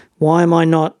 Why am I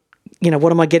not,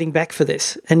 what am I getting back for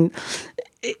this? And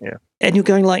you're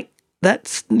going like,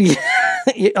 that's I'm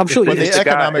sure it's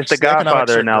the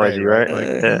Godfather analogy, right?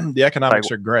 The economics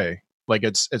are gray. Like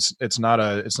it's not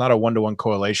a one-to-one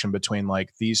correlation between like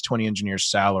these 20 engineers'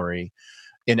 salary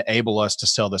enable us to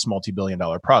sell this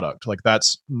multi-billion-dollar product. Like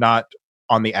that's not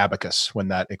on the abacus when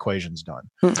that equation's done.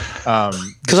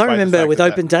 Because I remember with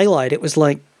Open Daylight, it was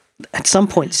like at some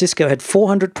point Cisco had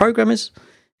 400 programmers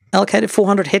allocated,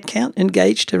 400 headcount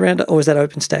engaged around it, or was that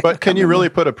OpenStack? But can you really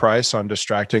put a price on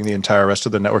distracting the entire rest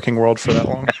of the networking world for that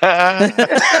long?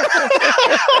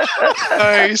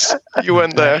 Nice. You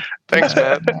went there. Thanks,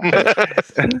 man.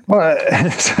 Well,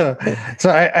 so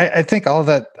I think all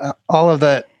of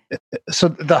that. So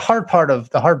the hard part of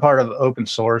open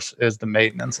source is the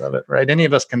maintenance of it, right? Any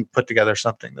of us can put together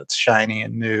something that's shiny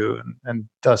and new and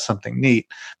does something neat.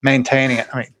 Maintaining it.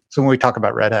 I mean, so when we talk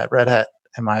about Red Hat,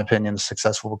 in my opinion, is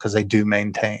successful because they do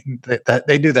maintain.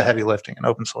 They do the heavy lifting in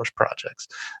open source projects.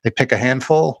 They pick a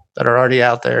handful that are already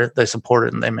out there, they support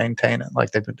it, and they maintain it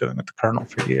like they've been doing with the kernel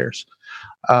for years.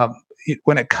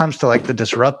 When it comes to like the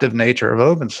disruptive nature of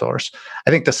open source,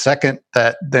 I think the second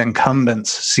that the incumbents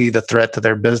see the threat to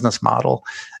their business model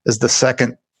is the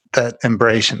second that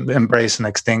embrace and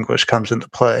extinguish comes into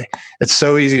play. It's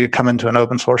so easy to come into an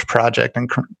open source project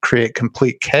and create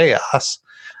complete chaos.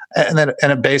 and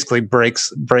it basically breaks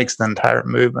the entire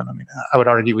movement. I mean, I would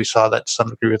argue we saw that to some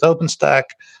degree with OpenStack.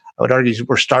 I would argue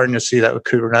we're starting to see that with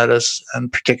Kubernetes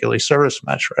and particularly service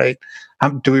mesh, right?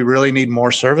 Do we really need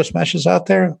more service meshes out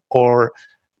there, or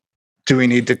do we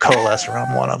need to coalesce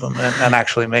around one of them and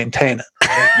actually maintain it?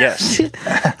 Right? Yes.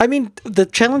 I mean, the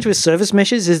challenge with service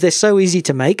meshes is they're so easy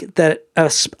to make that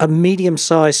a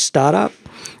medium-sized startup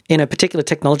in a particular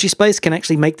technology space can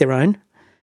actually make their own,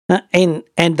 and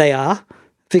they are,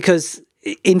 because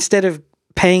instead of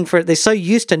paying for it, they're so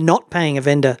used to not paying a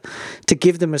vendor to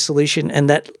give them a solution, and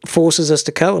that forces us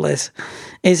to coalesce.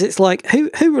 It's like,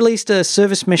 who released a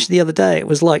service mesh the other day? It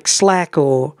was like Slack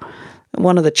or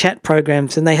one of the chat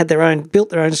programs, and they had built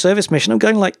their own service mesh. And I'm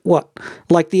going like, what?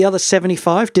 Like the other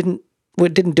 75 didn't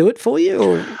do it for you,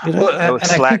 or you know? Well,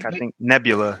 Slack, I think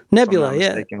Nebula.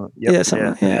 Yeah.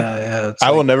 Yep. Yeah.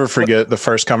 I will never forget the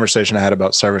first conversation I had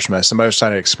about service mesh. Somebody was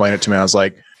trying to explain it to me. I was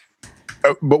like,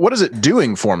 oh, but what is it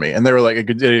doing for me? And they were like,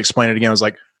 they explained it again. I was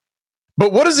like,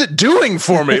 but what is it doing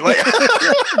for me? Like,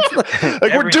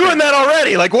 like we're doing that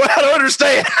already. Like, what? I don't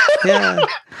understand. Yeah.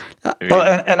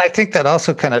 Well, and I think that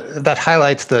also that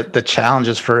highlights the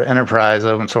challenges for enterprise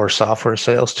open source software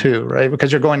sales too, right?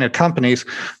 Because you're going to companies,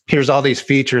 here's all these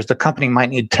features. The company might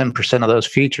need 10% of those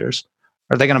features.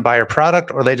 Are they going to buy your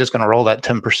product, or are they just going to roll that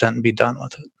 10% and be done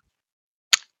with it?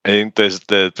 I think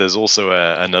there's also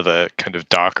another kind of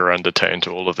darker undertone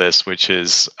to all of this, which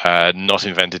is not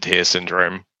invented here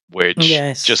syndrome, which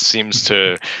just seems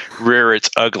to rear its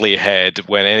ugly head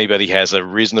when anybody has a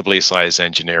reasonably sized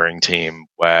engineering team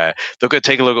where they'll go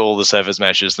take a look at all the service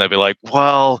meshes and they'll be like,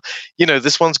 well,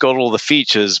 this one's got all the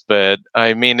features, but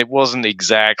I mean, it wasn't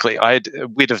exactly,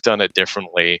 we'd have done it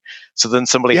differently. So then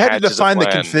somebody had to define the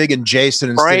config in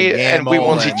JSON instead of YAML. And we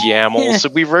wanted YAML, so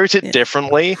we wrote it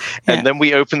differently, and then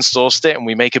we open sourced it, and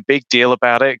we make a big deal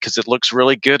about it because it looks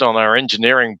really good on our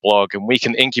engineering blog, and we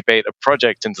can incubate a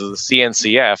project into the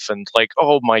CNCF, and like,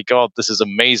 oh my God, this is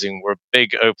amazing. We're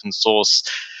big open source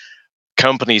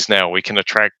companies now. We can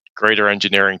attract greater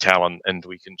engineering talent, and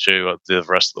we can show the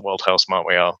rest of the world how smart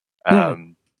we are.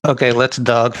 Okay, let's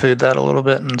dog food that a little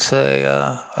bit and say,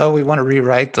 we want to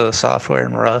rewrite the software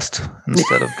in Rust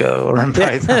instead of Go or in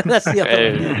Python. That's the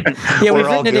other one. Yeah, we've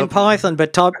written it in Python,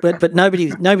 but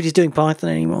nobody's doing Python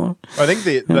anymore. I think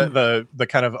the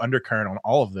kind of undercurrent on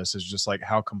all of this is just like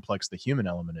how complex the human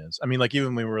element is. I mean, like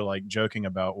even we were like joking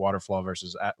about waterfall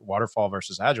versus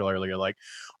Agile earlier, like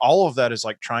all of that is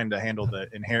like trying to handle the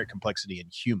inherent complexity in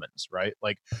humans, right?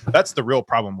 Like that's the real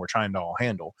problem we're trying to all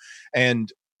handle.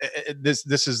 And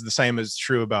this is the same as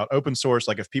true about open source.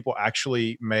 Like if people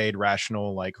actually made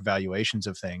rational like valuations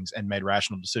of things and made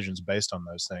rational decisions based on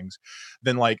those things,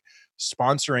 then like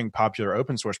sponsoring popular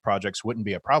open source projects wouldn't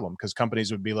be a problem, because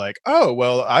companies would be like, oh,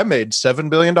 well, I made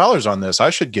 $7 billion on this. I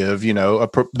should give,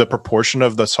 the proportion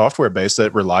of the software base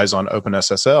that relies on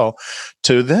OpenSSL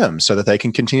to them so that they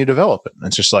can continue to develop it. And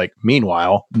it's just like,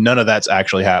 meanwhile, none of that's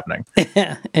actually happening.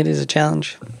 Yeah, it is a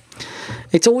challenge.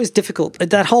 It's always difficult.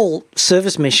 That whole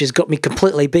service mesh has got me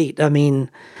completely beat. I mean,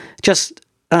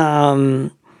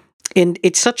 and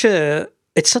it's such a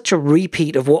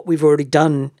repeat of what we've already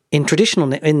done in traditional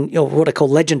what I call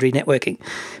legendary networking.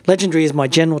 Legendary is my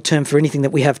general term for anything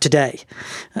that we have today.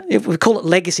 If we call it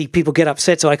legacy, people get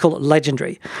upset, so I call it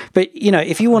legendary. But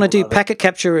if you want to do packet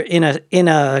capture in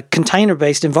a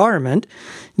container-based environment,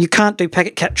 you can't do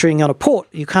packet capturing on a port.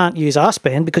 You can't use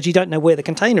RSpan because you don't know where the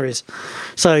container is.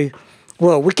 So,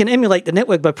 well, we can emulate the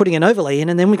network by putting an overlay in,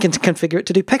 and then we can configure it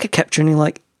to do packet capture. And you're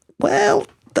like, well,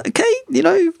 okay,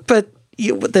 but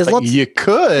there's lots. You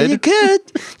could.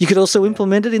 You could also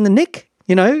implement it in the NIC.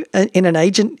 In an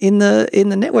agent in the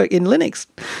network in Linux,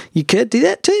 you could do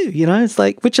that too. It's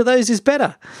like, which of those is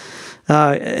better?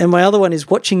 And my other one is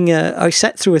watching. I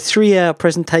sat through a 3-hour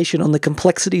presentation on the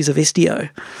complexities of Istio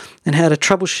and how to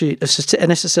troubleshoot an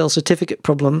SSL certificate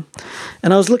problem.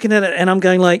 And I was looking at it, and I'm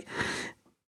going like,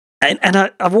 and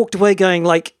I walked away going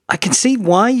like, I can see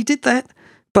why you did that.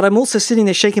 But I'm also sitting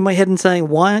there shaking my head and saying,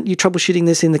 why aren't you troubleshooting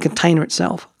this in the container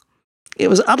itself? It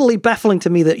was utterly baffling to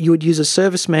me that you would use a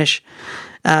service mesh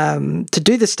to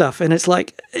do this stuff. And it's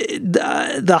like,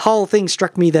 the whole thing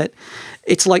struck me that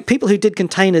it's like people who did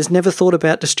containers never thought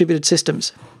about distributed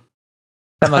systems.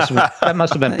 That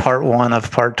must have been part 1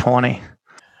 of part 20.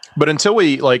 But until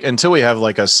we have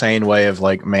like a sane way of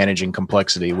like managing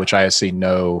complexity, which I see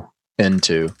no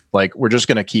into, like we're just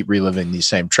going to keep reliving these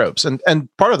same tropes,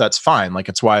 and part of that's fine. Like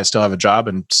it's why I still have a job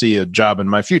and see a job in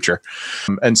my future.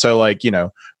 And so like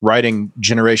writing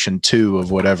generation 2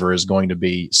 of whatever is going to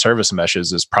be service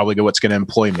meshes is probably what's going to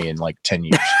employ me in like 10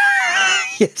 years.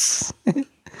 Yes.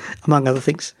 Among other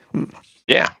things.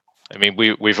 Yeah. I mean,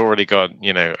 we've already got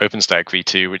OpenStack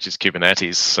v2, which is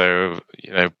Kubernetes. So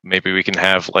maybe we can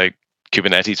have like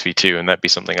Kubernetes v2, and that'd be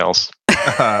something else.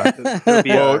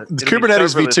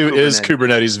 Kubernetes v2 is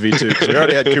Kubernetes v2 because we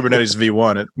already had Kubernetes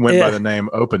v1. It went by the name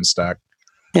OpenStack.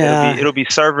 Yeah, it'll be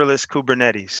serverless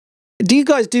Kubernetes. Do you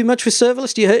guys do much with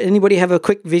serverless? Do anybody have a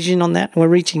quick vision on that? We're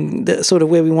reaching the sort of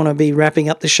where we want to be wrapping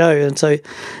up the show, and so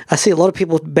I see a lot of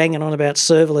people banging on about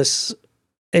serverless,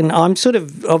 and I'm sort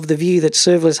of the view that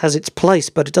serverless has its place,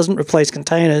 but it doesn't replace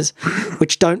containers,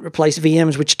 which don't replace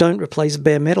VMs, which don't replace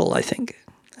bare metal. I think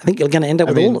you're going to end up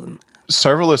with all of them.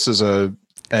 Serverless is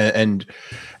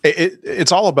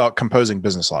it's all about composing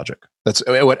business logic. That's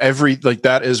what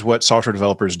that is what software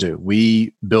developers do.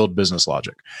 We build business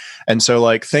logic. And so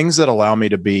like things that allow me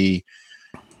to be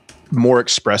more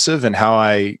expressive in how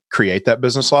I create that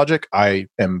business logic, I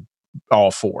am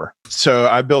all for. So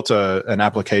I built an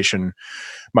application.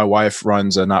 My wife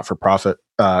runs a not-for-profit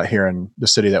here in the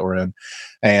city that we're in,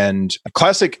 and a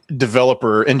classic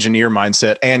developer engineer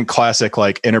mindset and classic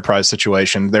like enterprise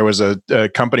situation. There was a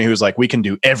company who was like, we can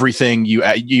do everything. You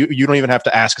don't even have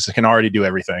to ask us. It can already do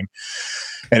everything.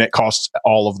 And it costs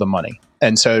all of the money.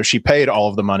 And so she paid all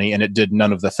of the money and it did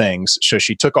none of the things. So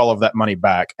she took all of that money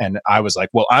back. And I was like,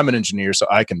 well, I'm an engineer, so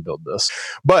I can build this.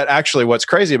 But actually what's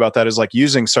crazy about that is like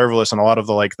using serverless and a lot of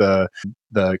the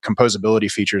composability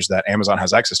features that Amazon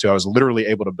has access to. I was literally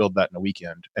able to build that in a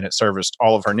weekend and it serviced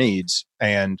all of her needs.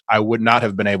 And I would not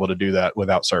have been able to do that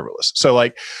without serverless. So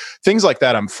like things like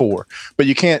that I'm for, but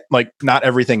you can't not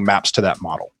everything maps to that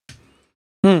model.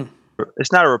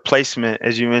 It's not a replacement,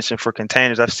 as you mentioned, for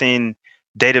containers. I've seen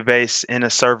database in a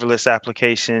serverless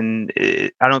application.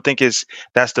 I don't think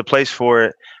that's the place for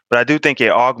it, but I do think it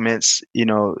augments,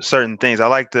 certain things. I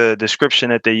like the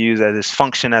description that they use as this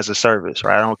function as a service,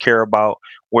 right? I don't care about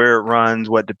where it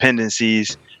runs, what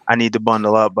dependencies I need to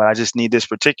bundle up, but I just need this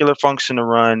particular function to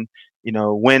run,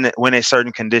 when a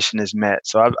certain condition is met.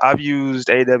 So I've used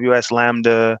AWS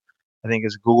Lambda, I think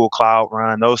it's Google Cloud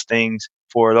Run, those things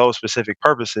for those specific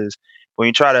purposes. When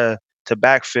you try to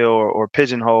backfill or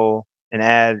pigeonhole and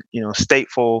add,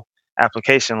 stateful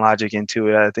application logic into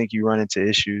it, I think you run into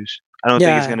issues. I don't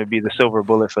think it's going to be the silver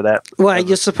bullet for that. Well,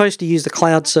 you're supposed to use the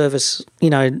cloud service,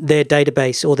 their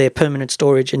database or their permanent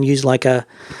storage, and use an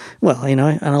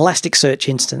Elasticsearch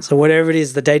instance or whatever it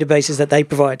is, the databases that they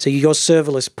provide. So your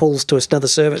serverless pulls to another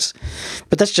service.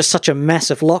 But that's just such a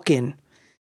massive lock-in.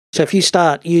 So if you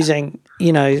start using,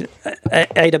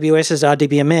 AWS's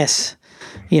RDBMS,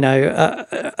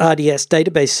 RDS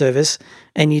database service,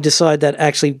 and you decide that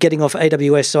actually getting off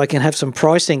AWS so I can have some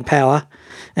pricing power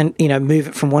and, move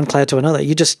it from one cloud to another,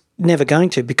 you're just never going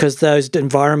to, because those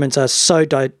environments are so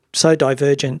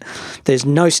divergent. There's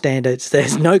no standards.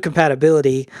 There's no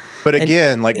compatibility. But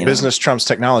again, business trumps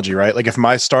technology, right? Like if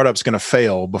my startup's going to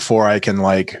fail before I can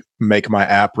make my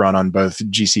app run on both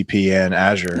GCP and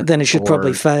Azure, then it should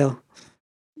probably fail.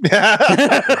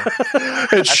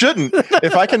 It shouldn't.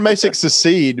 If I can make it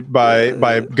succeed by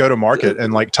go to market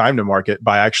and time to market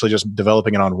by actually just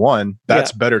developing it on one,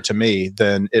 that's better to me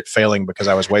than it failing because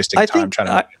I was wasting time trying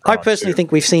to. I personally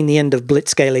think we've seen the end of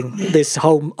blitzscaling. This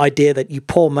whole idea that you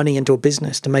pour money into a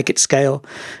business to make it scale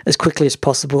as quickly as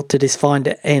possible to this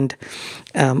find end.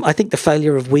 I think the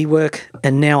failure of WeWork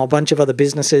and now a bunch of other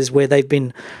businesses where they've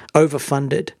been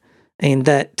overfunded. And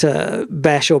that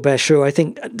bash or bashu, I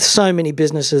think so many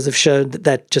businesses have shown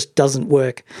that just doesn't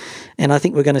work. And I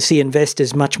think we're going to see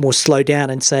investors much more slow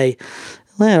down and say,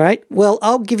 all right, well,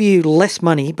 I'll give you less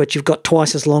money, but you've got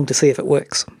twice as long to see if it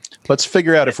works. Let's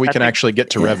figure out if we can actually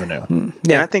get to revenue.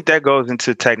 Yeah, I think that goes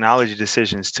into technology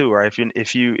decisions too, right?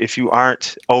 If you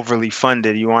aren't overly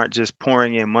funded, you aren't just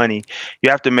pouring in money. You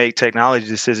have to make technology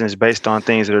decisions based on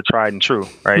things that are tried and true,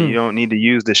 right? You don't need to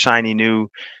use the shiny new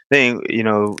thing,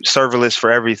 serverless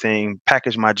for everything.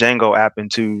 Package my Django app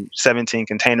into 17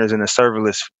 containers in a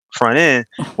serverless front end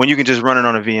when you can just run it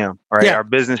on a VM, right? Yeah. Our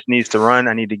business needs to run.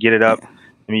 I need to get it up.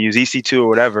 I mean, use EC2 or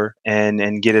whatever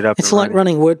and get it up. It's like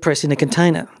running WordPress in a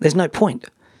container. There's no point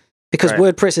because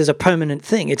WordPress is a permanent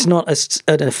thing. It's not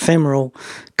an ephemeral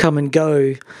come and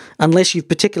go unless you've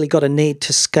particularly got a need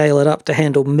to scale it up to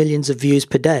handle millions of views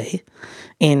per day.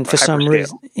 And for some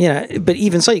reason, but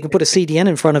even so, you can put a CDN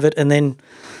in front of it and then,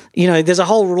 there's a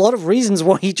whole lot of reasons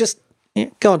why you just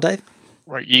go on, Dave.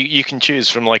 Right, you can choose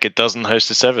from a dozen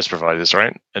hosted service providers,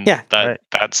 right? And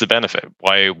that's the benefit.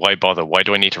 Why bother? Why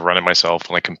do I need to run it myself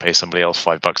when I can pay somebody else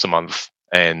 $5 a month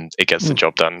and it gets the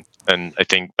job done? And I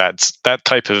think that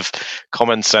type of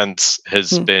common sense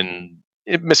has been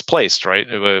misplaced, right?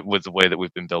 With the way that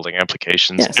we've been building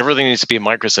applications. Yes. Everything needs to be a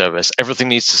microservice. Everything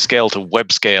needs to scale to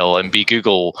web scale and be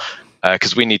Google.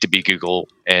 because we need to be Google.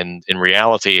 And in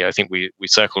reality, I think we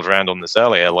circled around on this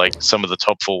earlier, like some of the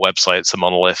top 4 websites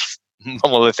are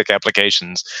monolithic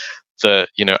applications that,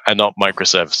 are not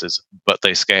microservices, but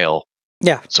they scale.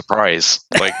 Yeah. Surprise.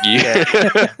 Like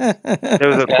There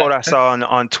was a quote I saw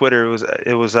on Twitter.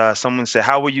 It was someone said,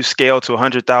 "How will you scale to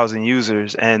 100,000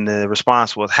 users?" And the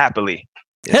response was, "Happily."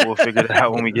 Yeah, we'll figure it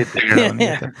out when we get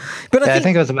there. But I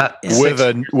think it was about with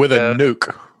a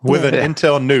nuke. With an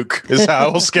Intel nuke is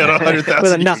how we'll scale to 100,000.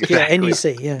 With a NUC,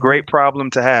 NUC, yeah. Great problem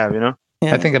to have, Yeah.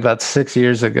 I think about 6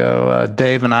 years ago,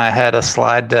 Dave and I had a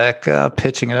slide deck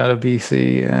pitching it out of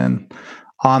BC, and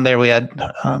on there we had,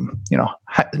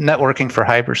 networking for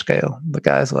hyperscale. The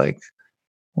guy's like,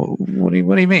 what do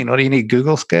you mean? What do you need?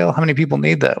 Google scale? How many people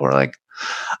need that? We're like,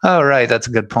 oh, right. That's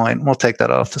a good point. We'll take that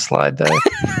off the slide deck.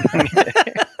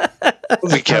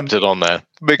 We kept it on there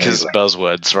because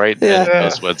buzzwords, right? Yeah. And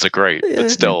buzzwords are great, but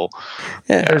still.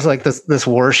 Yeah. There's like this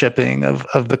worshipping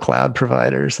of the cloud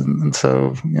providers. And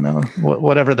so,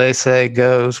 whatever they say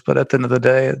goes. But at the end of the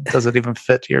day, does it even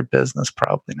fit your business?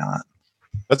 Probably not.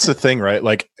 That's the thing, right?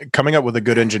 Like coming up with a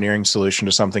good engineering solution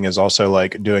to something is also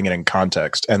like doing it in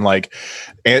context and like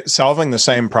solving the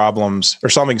same problems or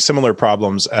solving similar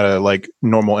problems at a like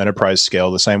normal enterprise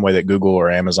scale, the same way that Google or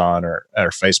Amazon or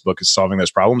Facebook is solving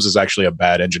those problems is actually a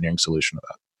bad engineering solution to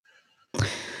that.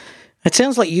 It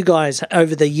sounds like you guys,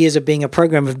 over the years of being a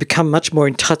program, have become much more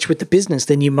in touch with the business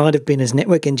than you might have been as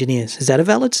network engineers. Is that a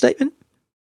valid statement?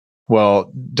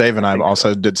 Well, Dave and I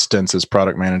also did stints as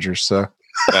product managers, so.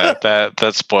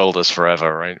 that spoiled us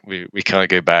forever, right? We can't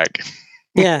go back.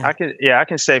 Yeah, I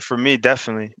can say for me,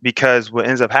 definitely, because what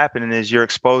ends up happening is you're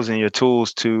exposing your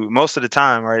tools to, most of the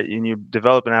time, right? When you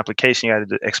develop an application, you got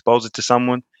to expose it to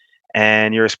someone,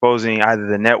 and you're exposing either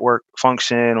the network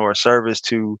function or a service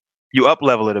to, you up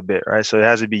level it a bit, right? So it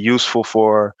has to be useful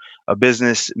for a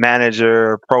business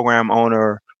manager, program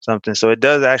owner, something. So it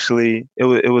does actually,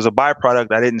 it was a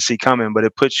byproduct I didn't see coming, but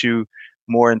it puts you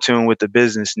more in tune with the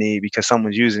business need because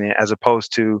someone's using it, as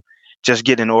opposed to just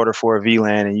get an order for a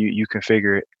VLAN and you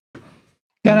configure it.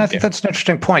 Yeah, and I think that's an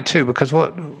interesting point too, because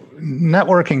what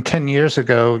networking 10 years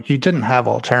ago, you didn't have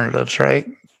alternatives, right?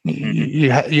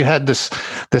 You had this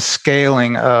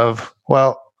scaling of,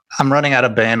 well, I'm running out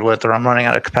of bandwidth or I'm running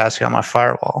out of capacity on my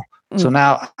firewall. So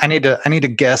now I need to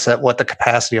guess at what the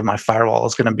capacity of my firewall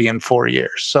is going to be in 4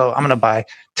 years. So I'm going to buy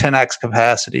 10x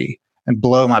capacity and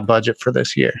blow my budget for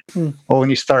this year. Well,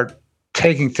 when you start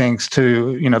taking things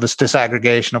to, this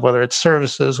disaggregation of whether it's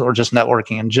services or just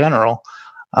networking in general,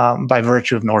 by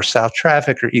virtue of north-south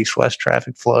traffic or east-west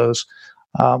traffic flows,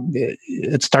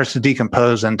 it starts to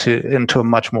decompose into a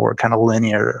much more kind of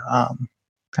linear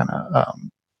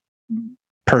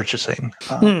purchasing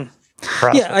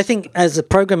process. Yeah, I think as a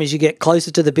programmer, you get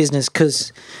closer to the business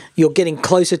because you're getting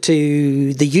closer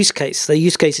to the use case. The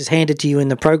use case is handed to you in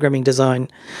the programming design.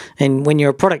 And when you're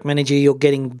a product manager, you're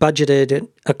getting budgeted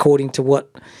according to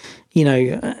what,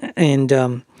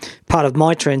 and part of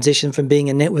my transition from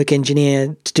being a network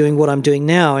engineer to doing what I'm doing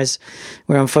now is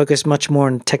where I'm focused much more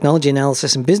on technology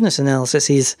analysis and business analysis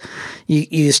is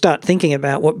you start thinking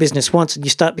about what business wants and you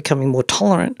start becoming more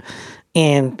tolerant.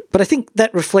 But I think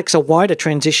that reflects a wider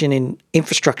transition in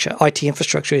infrastructure, IT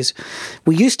infrastructure. Is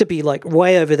we used to be like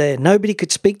way over there. Nobody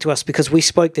could speak to us because we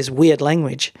spoke this weird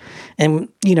language. And,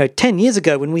 10 years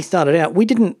ago when we started out,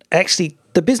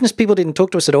 the business people didn't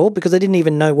talk to us at all because they didn't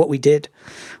even know what we did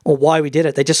or why we did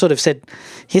it. They just sort of said,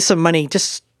 here's some money,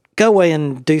 just go away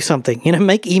and do something,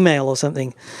 make email or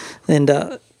something. And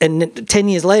 10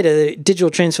 years later, digital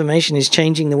transformation is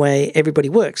changing the way everybody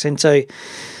works. And so,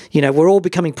 we're all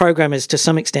becoming programmers to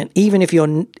some extent. Even if you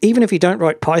don't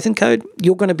write Python code,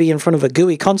 you're going to be in front of a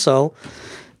GUI console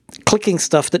clicking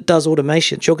stuff that does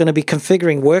automations. You're going to be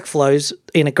configuring workflows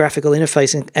in a graphical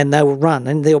interface and they will run.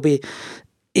 And there'll be,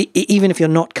 even if you're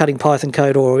not cutting Python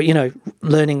code or,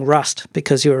 learning Rust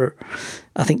because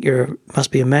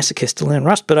must be a masochist to learn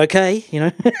Rust, but okay,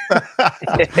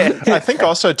 I think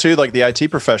also too, like the IT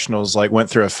professionals went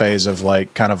through a phase of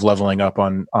kind of leveling up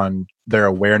on their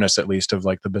awareness, at least of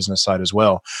the business side as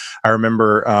well. I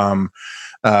remember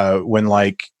when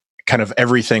kind of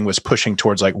everything was pushing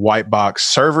towards white box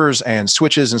servers and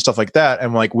switches and stuff like that.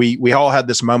 And we all had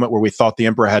this moment where we thought the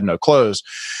emperor had no clothes,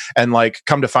 and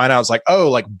come to find out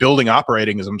it's building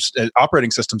operating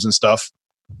systems and stuff.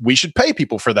 We should pay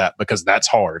people for that because that's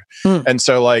hard. And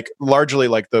so largely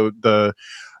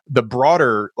the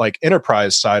broader like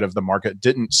enterprise side of the market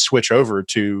didn't switch over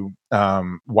to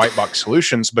white box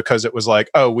solutions because it was like,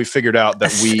 oh, we figured out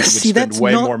that we would spend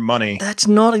way more money. That's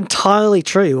not entirely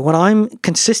true. What I'm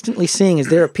consistently seeing is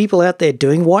there are people out there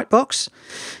doing white box,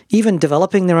 even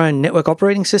developing their own network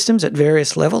operating systems at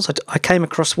various levels. I came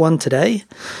across one today.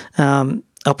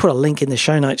 I'll put a link in the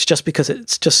show notes just because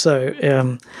it's just so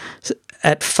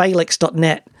at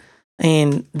Phaelix.net.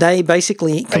 And they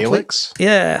basically Phaelix?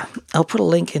 Yeah, I'll put a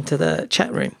link into the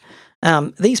chat room.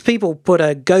 These people put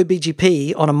a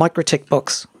GoBGP on a Microtech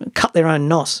box, cut their own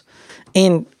NOS,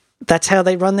 and that's how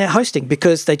they run their hosting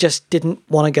because they just didn't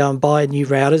want to go and buy new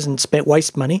routers and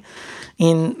waste money.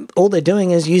 And all they're doing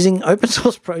is using open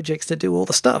source projects to do all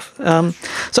the stuff.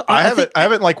 So I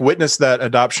haven't like witnessed that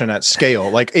adoption at scale.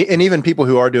 Like, and even people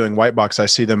who are doing white box, I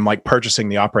see them like purchasing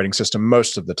the operating system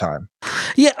most of the time.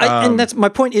 Yeah, and that's my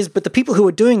point is, but the people who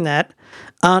are doing that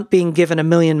aren't being given $1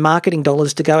 million marketing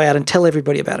dollars to go out and tell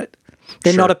everybody about it.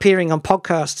 They're not appearing on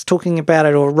podcasts talking about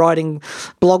it or writing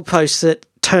blog posts that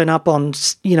turn up on,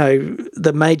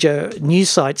 the major news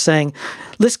sites saying,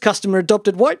 this customer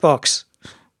adopted Whitebox.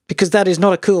 Because that is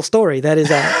not a cool story. That is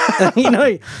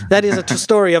that is a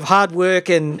story of hard work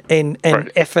and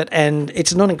right. effort, and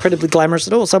it's not incredibly glamorous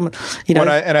at all.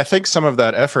 I think some of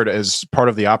that effort is part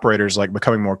of the operators like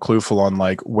becoming more clueful on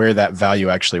like where that value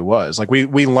actually was. Like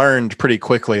we learned pretty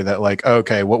quickly that like,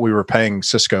 okay, what we were paying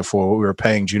Cisco for, what we were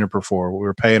paying Juniper for, what we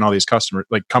were paying all these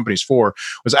companies for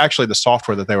was actually the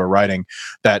software that they were writing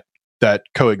that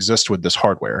coexist with this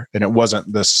hardware, and it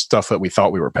wasn't this stuff that we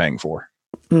thought we were paying for.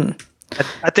 Mm.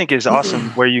 I think it's awesome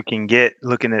where you can get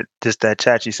looking at just that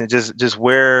chat you said, just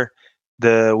where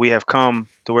we have come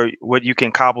to where what you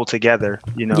can cobble together,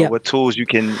 what tools you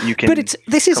can. But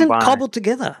this isn't cobbled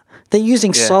together. They're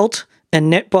using Salt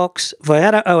and Netbox,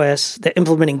 Viata OS. They're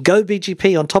implementing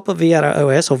GoBGP on top of Viata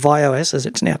OS or ViOS as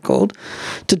it's now called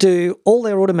to do all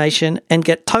their automation and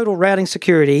get total routing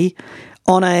security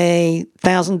on a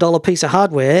 $1,000 piece of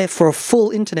hardware for a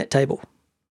full internet table.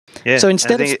 Yeah, so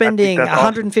instead of spending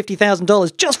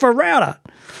 $150,000 just for a router,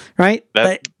 right?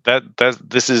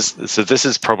 This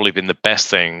has probably been the best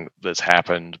thing that's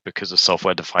happened because of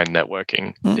software-defined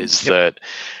networking. That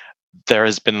there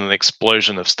has been an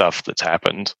explosion of stuff that's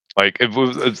happened. Like it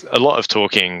was a lot of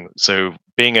talking. So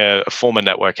being a former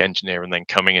network engineer and then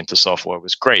coming into software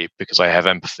was great because I have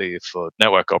empathy for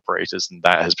network operators, and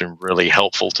that has been really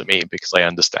helpful to me because I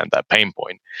understand that pain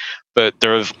point. But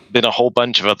there have been a whole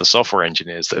bunch of other software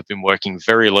engineers that have been working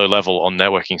very low level on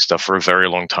networking stuff for a very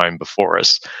long time before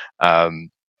us.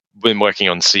 Been working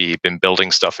on C, been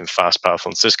building stuff in FastPath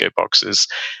on Cisco boxes,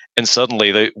 and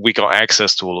suddenly we got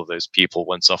access to all of those people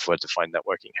when software-defined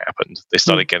networking happened. They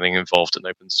started getting involved in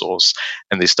open source,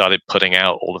 and they started putting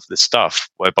out all of this stuff.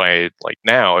 Whereby, like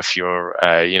now, if you're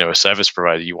a service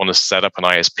provider, you want to set up an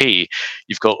ISP,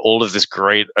 you've got all of this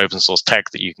great open source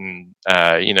tech that you can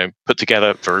put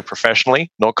together very professionally,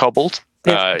 not cobbled.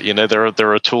 There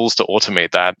are tools to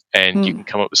automate that, and you can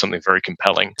come up with something very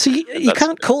compelling. So you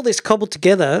can't call this cobbled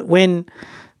together when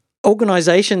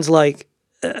organizations like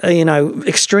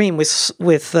Extreme with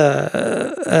what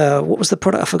was the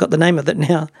product? I forgot the name of it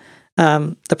now.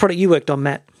 The product you worked on,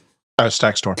 Matt.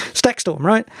 Stackstorm. Stackstorm,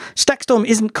 right? Stackstorm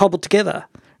isn't cobbled together.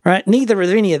 Right, neither are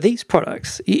any of these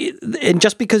products. And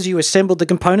just because you assembled the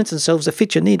components themselves that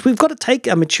fit your needs, we've got to take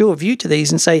a mature view to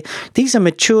these and say these are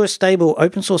mature, stable,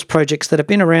 open source projects that have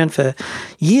been around for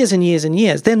years and years and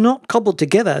years. They're not cobbled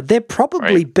together. They're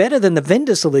probably better than the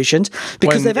vendor solutions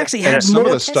because they've actually had more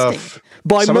testing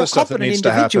by more competent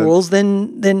individuals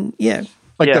than.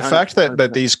 Like the fact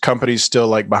that these companies still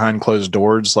like behind closed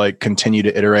doors like continue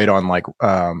to iterate on like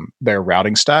their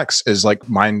routing stacks is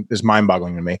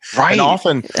mind-boggling to me. Right. And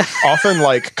often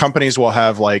like companies will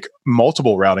have like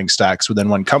multiple routing stacks within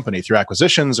one company through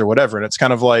acquisitions or whatever, and it's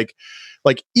kind of like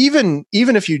even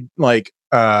if you like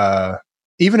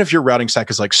even if your routing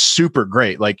stack is like super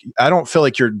great, like I don't feel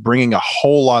like you're bringing a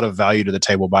whole lot of value to the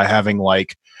table by having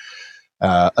like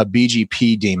a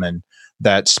BGP daemon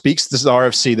that speaks this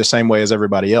RFC the same way as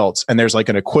everybody else, and there's like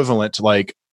an equivalent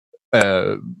like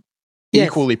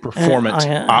equally performant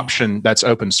option that's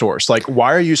open source. Like,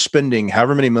 why are you spending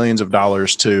however many millions of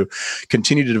dollars to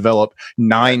continue to develop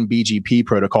 9 BGP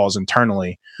protocols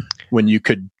internally when you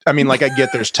could? I mean, like I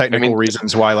get there's technical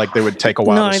reasons why like they would take a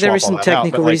while. No, to swap there isn't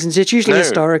technical reasons. It's usually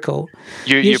historical.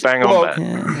 You bang on that.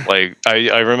 Yeah. Like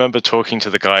I remember talking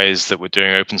to the guys that were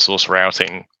doing open source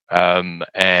routing.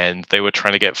 And they were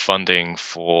trying to get funding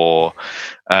for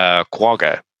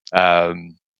Quagga,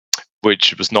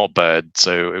 which was not Bird,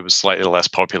 so it was slightly less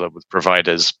popular with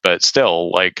providers. But still,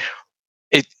 like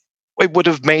it would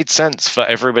have made sense for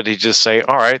everybody to just say,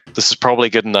 all right, this is probably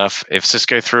good enough. If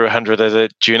Cisco threw 100 at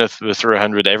it, Juniper threw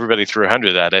 100, everybody threw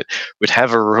 100 at it, we'd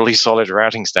have a really solid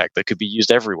routing stack that could be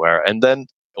used everywhere. And then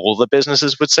all the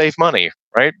businesses would save money,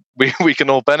 right? We can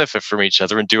all benefit from each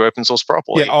other and do open source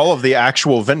properly. Yeah, all of the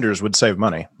actual vendors would save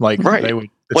money. Like, right. They would,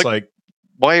 it's like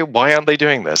why aren't they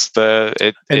doing this?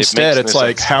 Instead, it's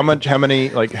like how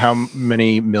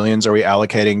many millions are we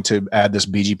allocating to add this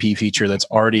BGP feature that's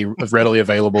already readily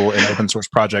available in open source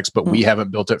projects, but we haven't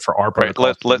built it for our protocol.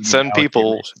 Right. Let's send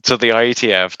people to the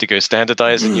IETF to go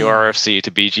standardize a new RFC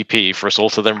to BGP for us all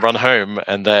to then run home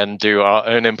and then do our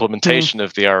own implementation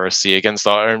of the RFC against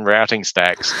our own routing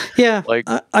stacks. Yeah,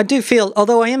 I do feel,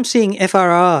 although I am seeing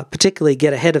FRR particularly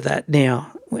get ahead of that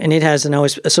now, and it has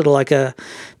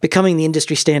becoming the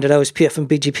industry standard OSPF and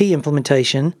BGP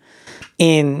implementation.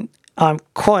 And I'm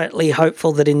quietly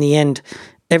hopeful that in the end,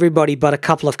 everybody but a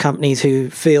couple of companies who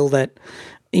feel that,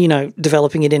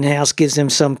 developing it in-house gives them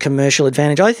some commercial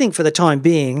advantage. I think for the time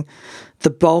being, the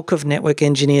bulk of network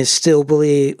engineers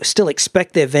still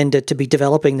expect their vendor to be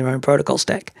developing their own protocol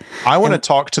stack. I want to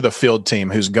talk to the field team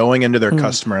who's going into their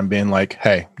customer and being like,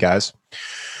 hey, guys,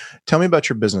 tell me about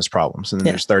your business problems. And then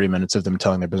there's 30 minutes of them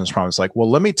telling their business problems. Like, well,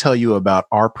 let me tell you about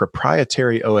our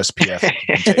proprietary OSPF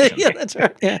implementation. Yeah, that's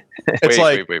right. Yeah. It's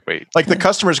wait. Like the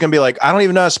customer's going to be like, I don't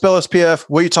even know how to spell SPF.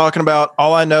 What are you talking about?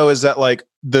 All I know is that like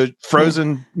the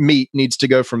frozen meat needs to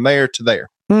go from there to there.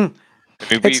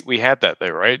 We had that though,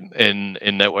 right? In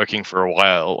networking for a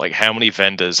while. Like, how many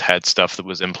vendors had stuff that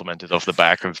was implemented off the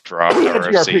back of draft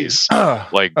RFCs?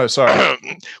 Oh, sorry.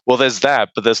 Well, there's that,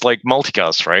 but there's like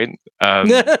multicast, right?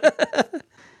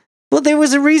 Well, there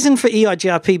was a reason for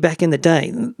EIGRP back in the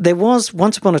day. There was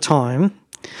once upon a time,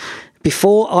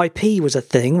 before IP was a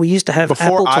thing, we used to have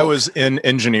Before I was in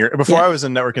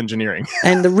network engineering.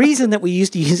 And the reason that we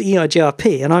used to use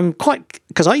EIGRP, and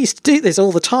because I used to do this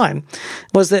all the time,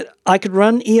 was that I could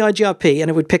run EIGRP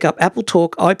and it would pick up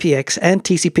AppleTalk IPX and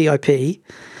TCP IP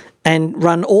and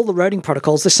run all the routing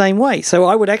protocols the same way. So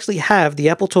I would actually have the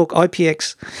AppleTalk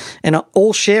IPX and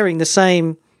all sharing the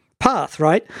same path,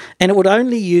 right? And it would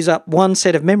only use up one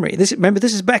set of memory. This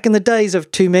is back in the days of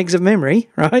 2 megs of memory,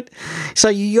 right? So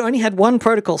you only had one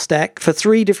protocol stack for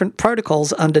 3 different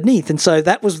protocols underneath. And so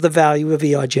that was the value of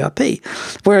EIGRP.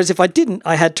 Whereas if I didn't,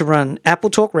 I had to run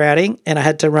AppleTalk routing and I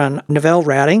had to run Novell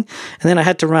routing and then I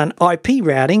had to run IP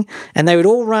routing, and they would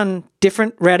all run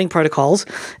different routing protocols,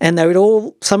 and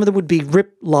some of them would be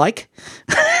RIP-like.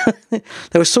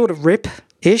 They were sort of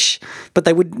RIP-ish, but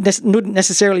they wouldn't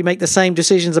necessarily make the same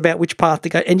decisions about which path to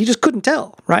go, and you just couldn't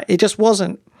tell, right? It just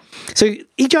wasn't. So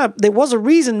there was a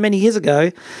reason many years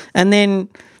ago, and then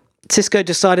Cisco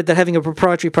decided that having a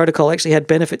proprietary protocol actually had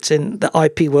benefits in the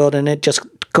IP world, and it just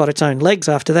got its own legs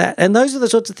after that. And those are the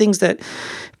sorts of things that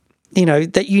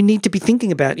that you need to be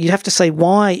thinking about. You have to say,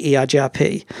 why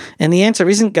EIGRP? And the answer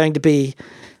isn't going to be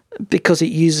because it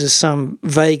uses some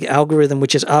vague algorithm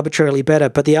which is arbitrarily better,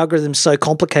 but the algorithm's so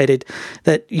complicated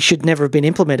that it should never have been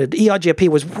implemented. EIGRP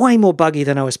was way more buggy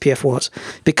than OSPF was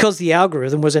because the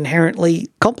algorithm was inherently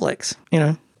complex,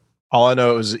 All I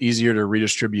know, it was easier to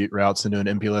redistribute routes into an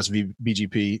MPLS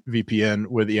BGP VPN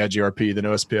with EIGRP than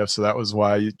OSPF, so that was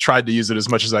why I tried to use it as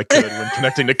much as I could when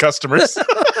connecting to customers.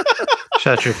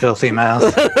 Shut your filthy mouth.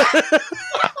 Was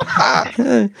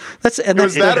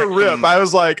that a rip? I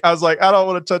was like, I don't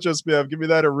want to touch SPF. Give me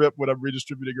that a rip when I'm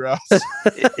redistributing routes.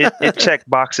 It checked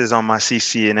boxes on my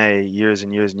CCNA years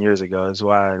and years and years ago. That's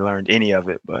why I learned any of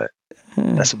it, but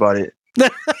that's about it.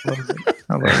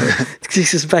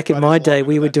 This is back in my day.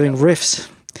 We were doing riffs.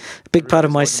 A big part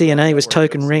of my CNA was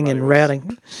token ring and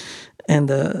routing, and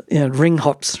ring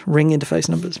hops, ring interface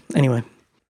numbers. Anyway.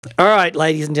 All right,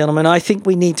 ladies and gentlemen, I think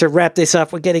we need to wrap this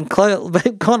up. We're getting gone a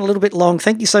little bit long.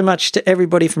 Thank you so much to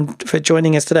everybody for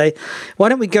joining us today. Why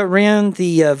don't we go around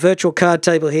the virtual card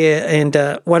table here, and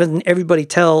why doesn't everybody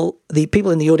tell the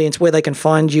people in the audience where they can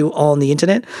find you on the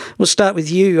internet? We'll start with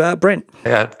you, Brent.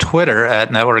 Yeah, Twitter at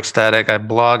NetworkStatic. I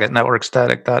blog at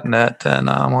networkstatic.net, and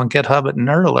I'm on GitHub at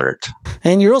Nerd Alert.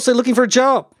 And you're also looking for a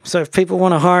job. So if people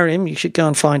want to hire him, you should go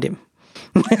and find him.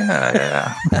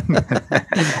 Yeah.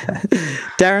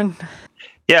 Darren?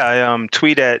 Yeah, I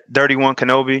tweet at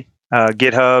Dirty1Kenobi,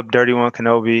 GitHub,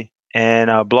 Dirty1Kenobi,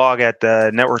 and blog at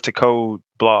the Network to Code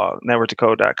blog,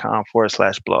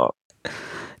 networktocode.com/blog.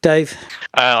 Dave?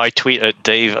 I tweet at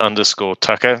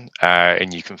Dave_Tucker,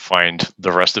 and you can find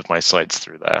the rest of my sites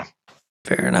through there.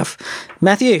 Fair enough.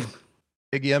 Matthew?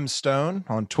 Iggy M. Stone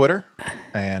on Twitter,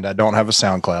 and I don't have a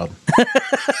SoundCloud.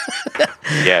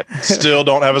 Yeah. Still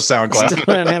don't have a SoundCloud. Still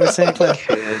don't have a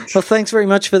SoundCloud. Well, thanks very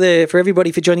much for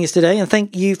everybody for joining us today, and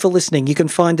thank you for listening. You can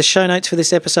find the show notes for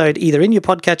this episode either in your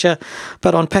podcatcher,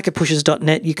 but on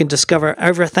packetpushers.net you can discover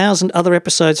over 1,000 other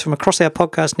episodes from across our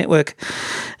podcast network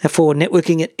for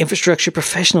networking and infrastructure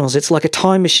professionals. It's like a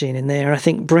time machine in there. I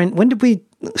think, Brent, when did we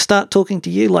start talking to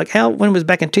you? When was it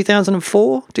back in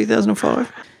 2004,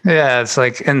 2005? Yeah, it's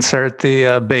like insert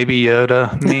the Baby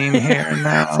Yoda meme here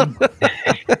now.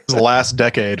 It's the last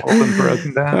decade. Old and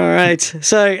broken down. All right.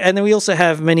 So, and then we also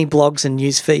have many blogs and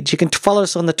news feeds. You can follow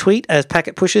us on the tweet as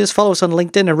Packet Pushers, follow us on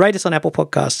LinkedIn, and rate us on Apple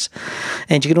Podcasts.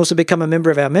 And you can also become a member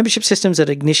of our membership systems at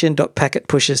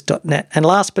ignition.packetpushers.net. And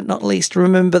last but not least,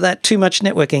 remember that too much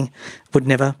networking would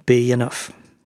never be enough.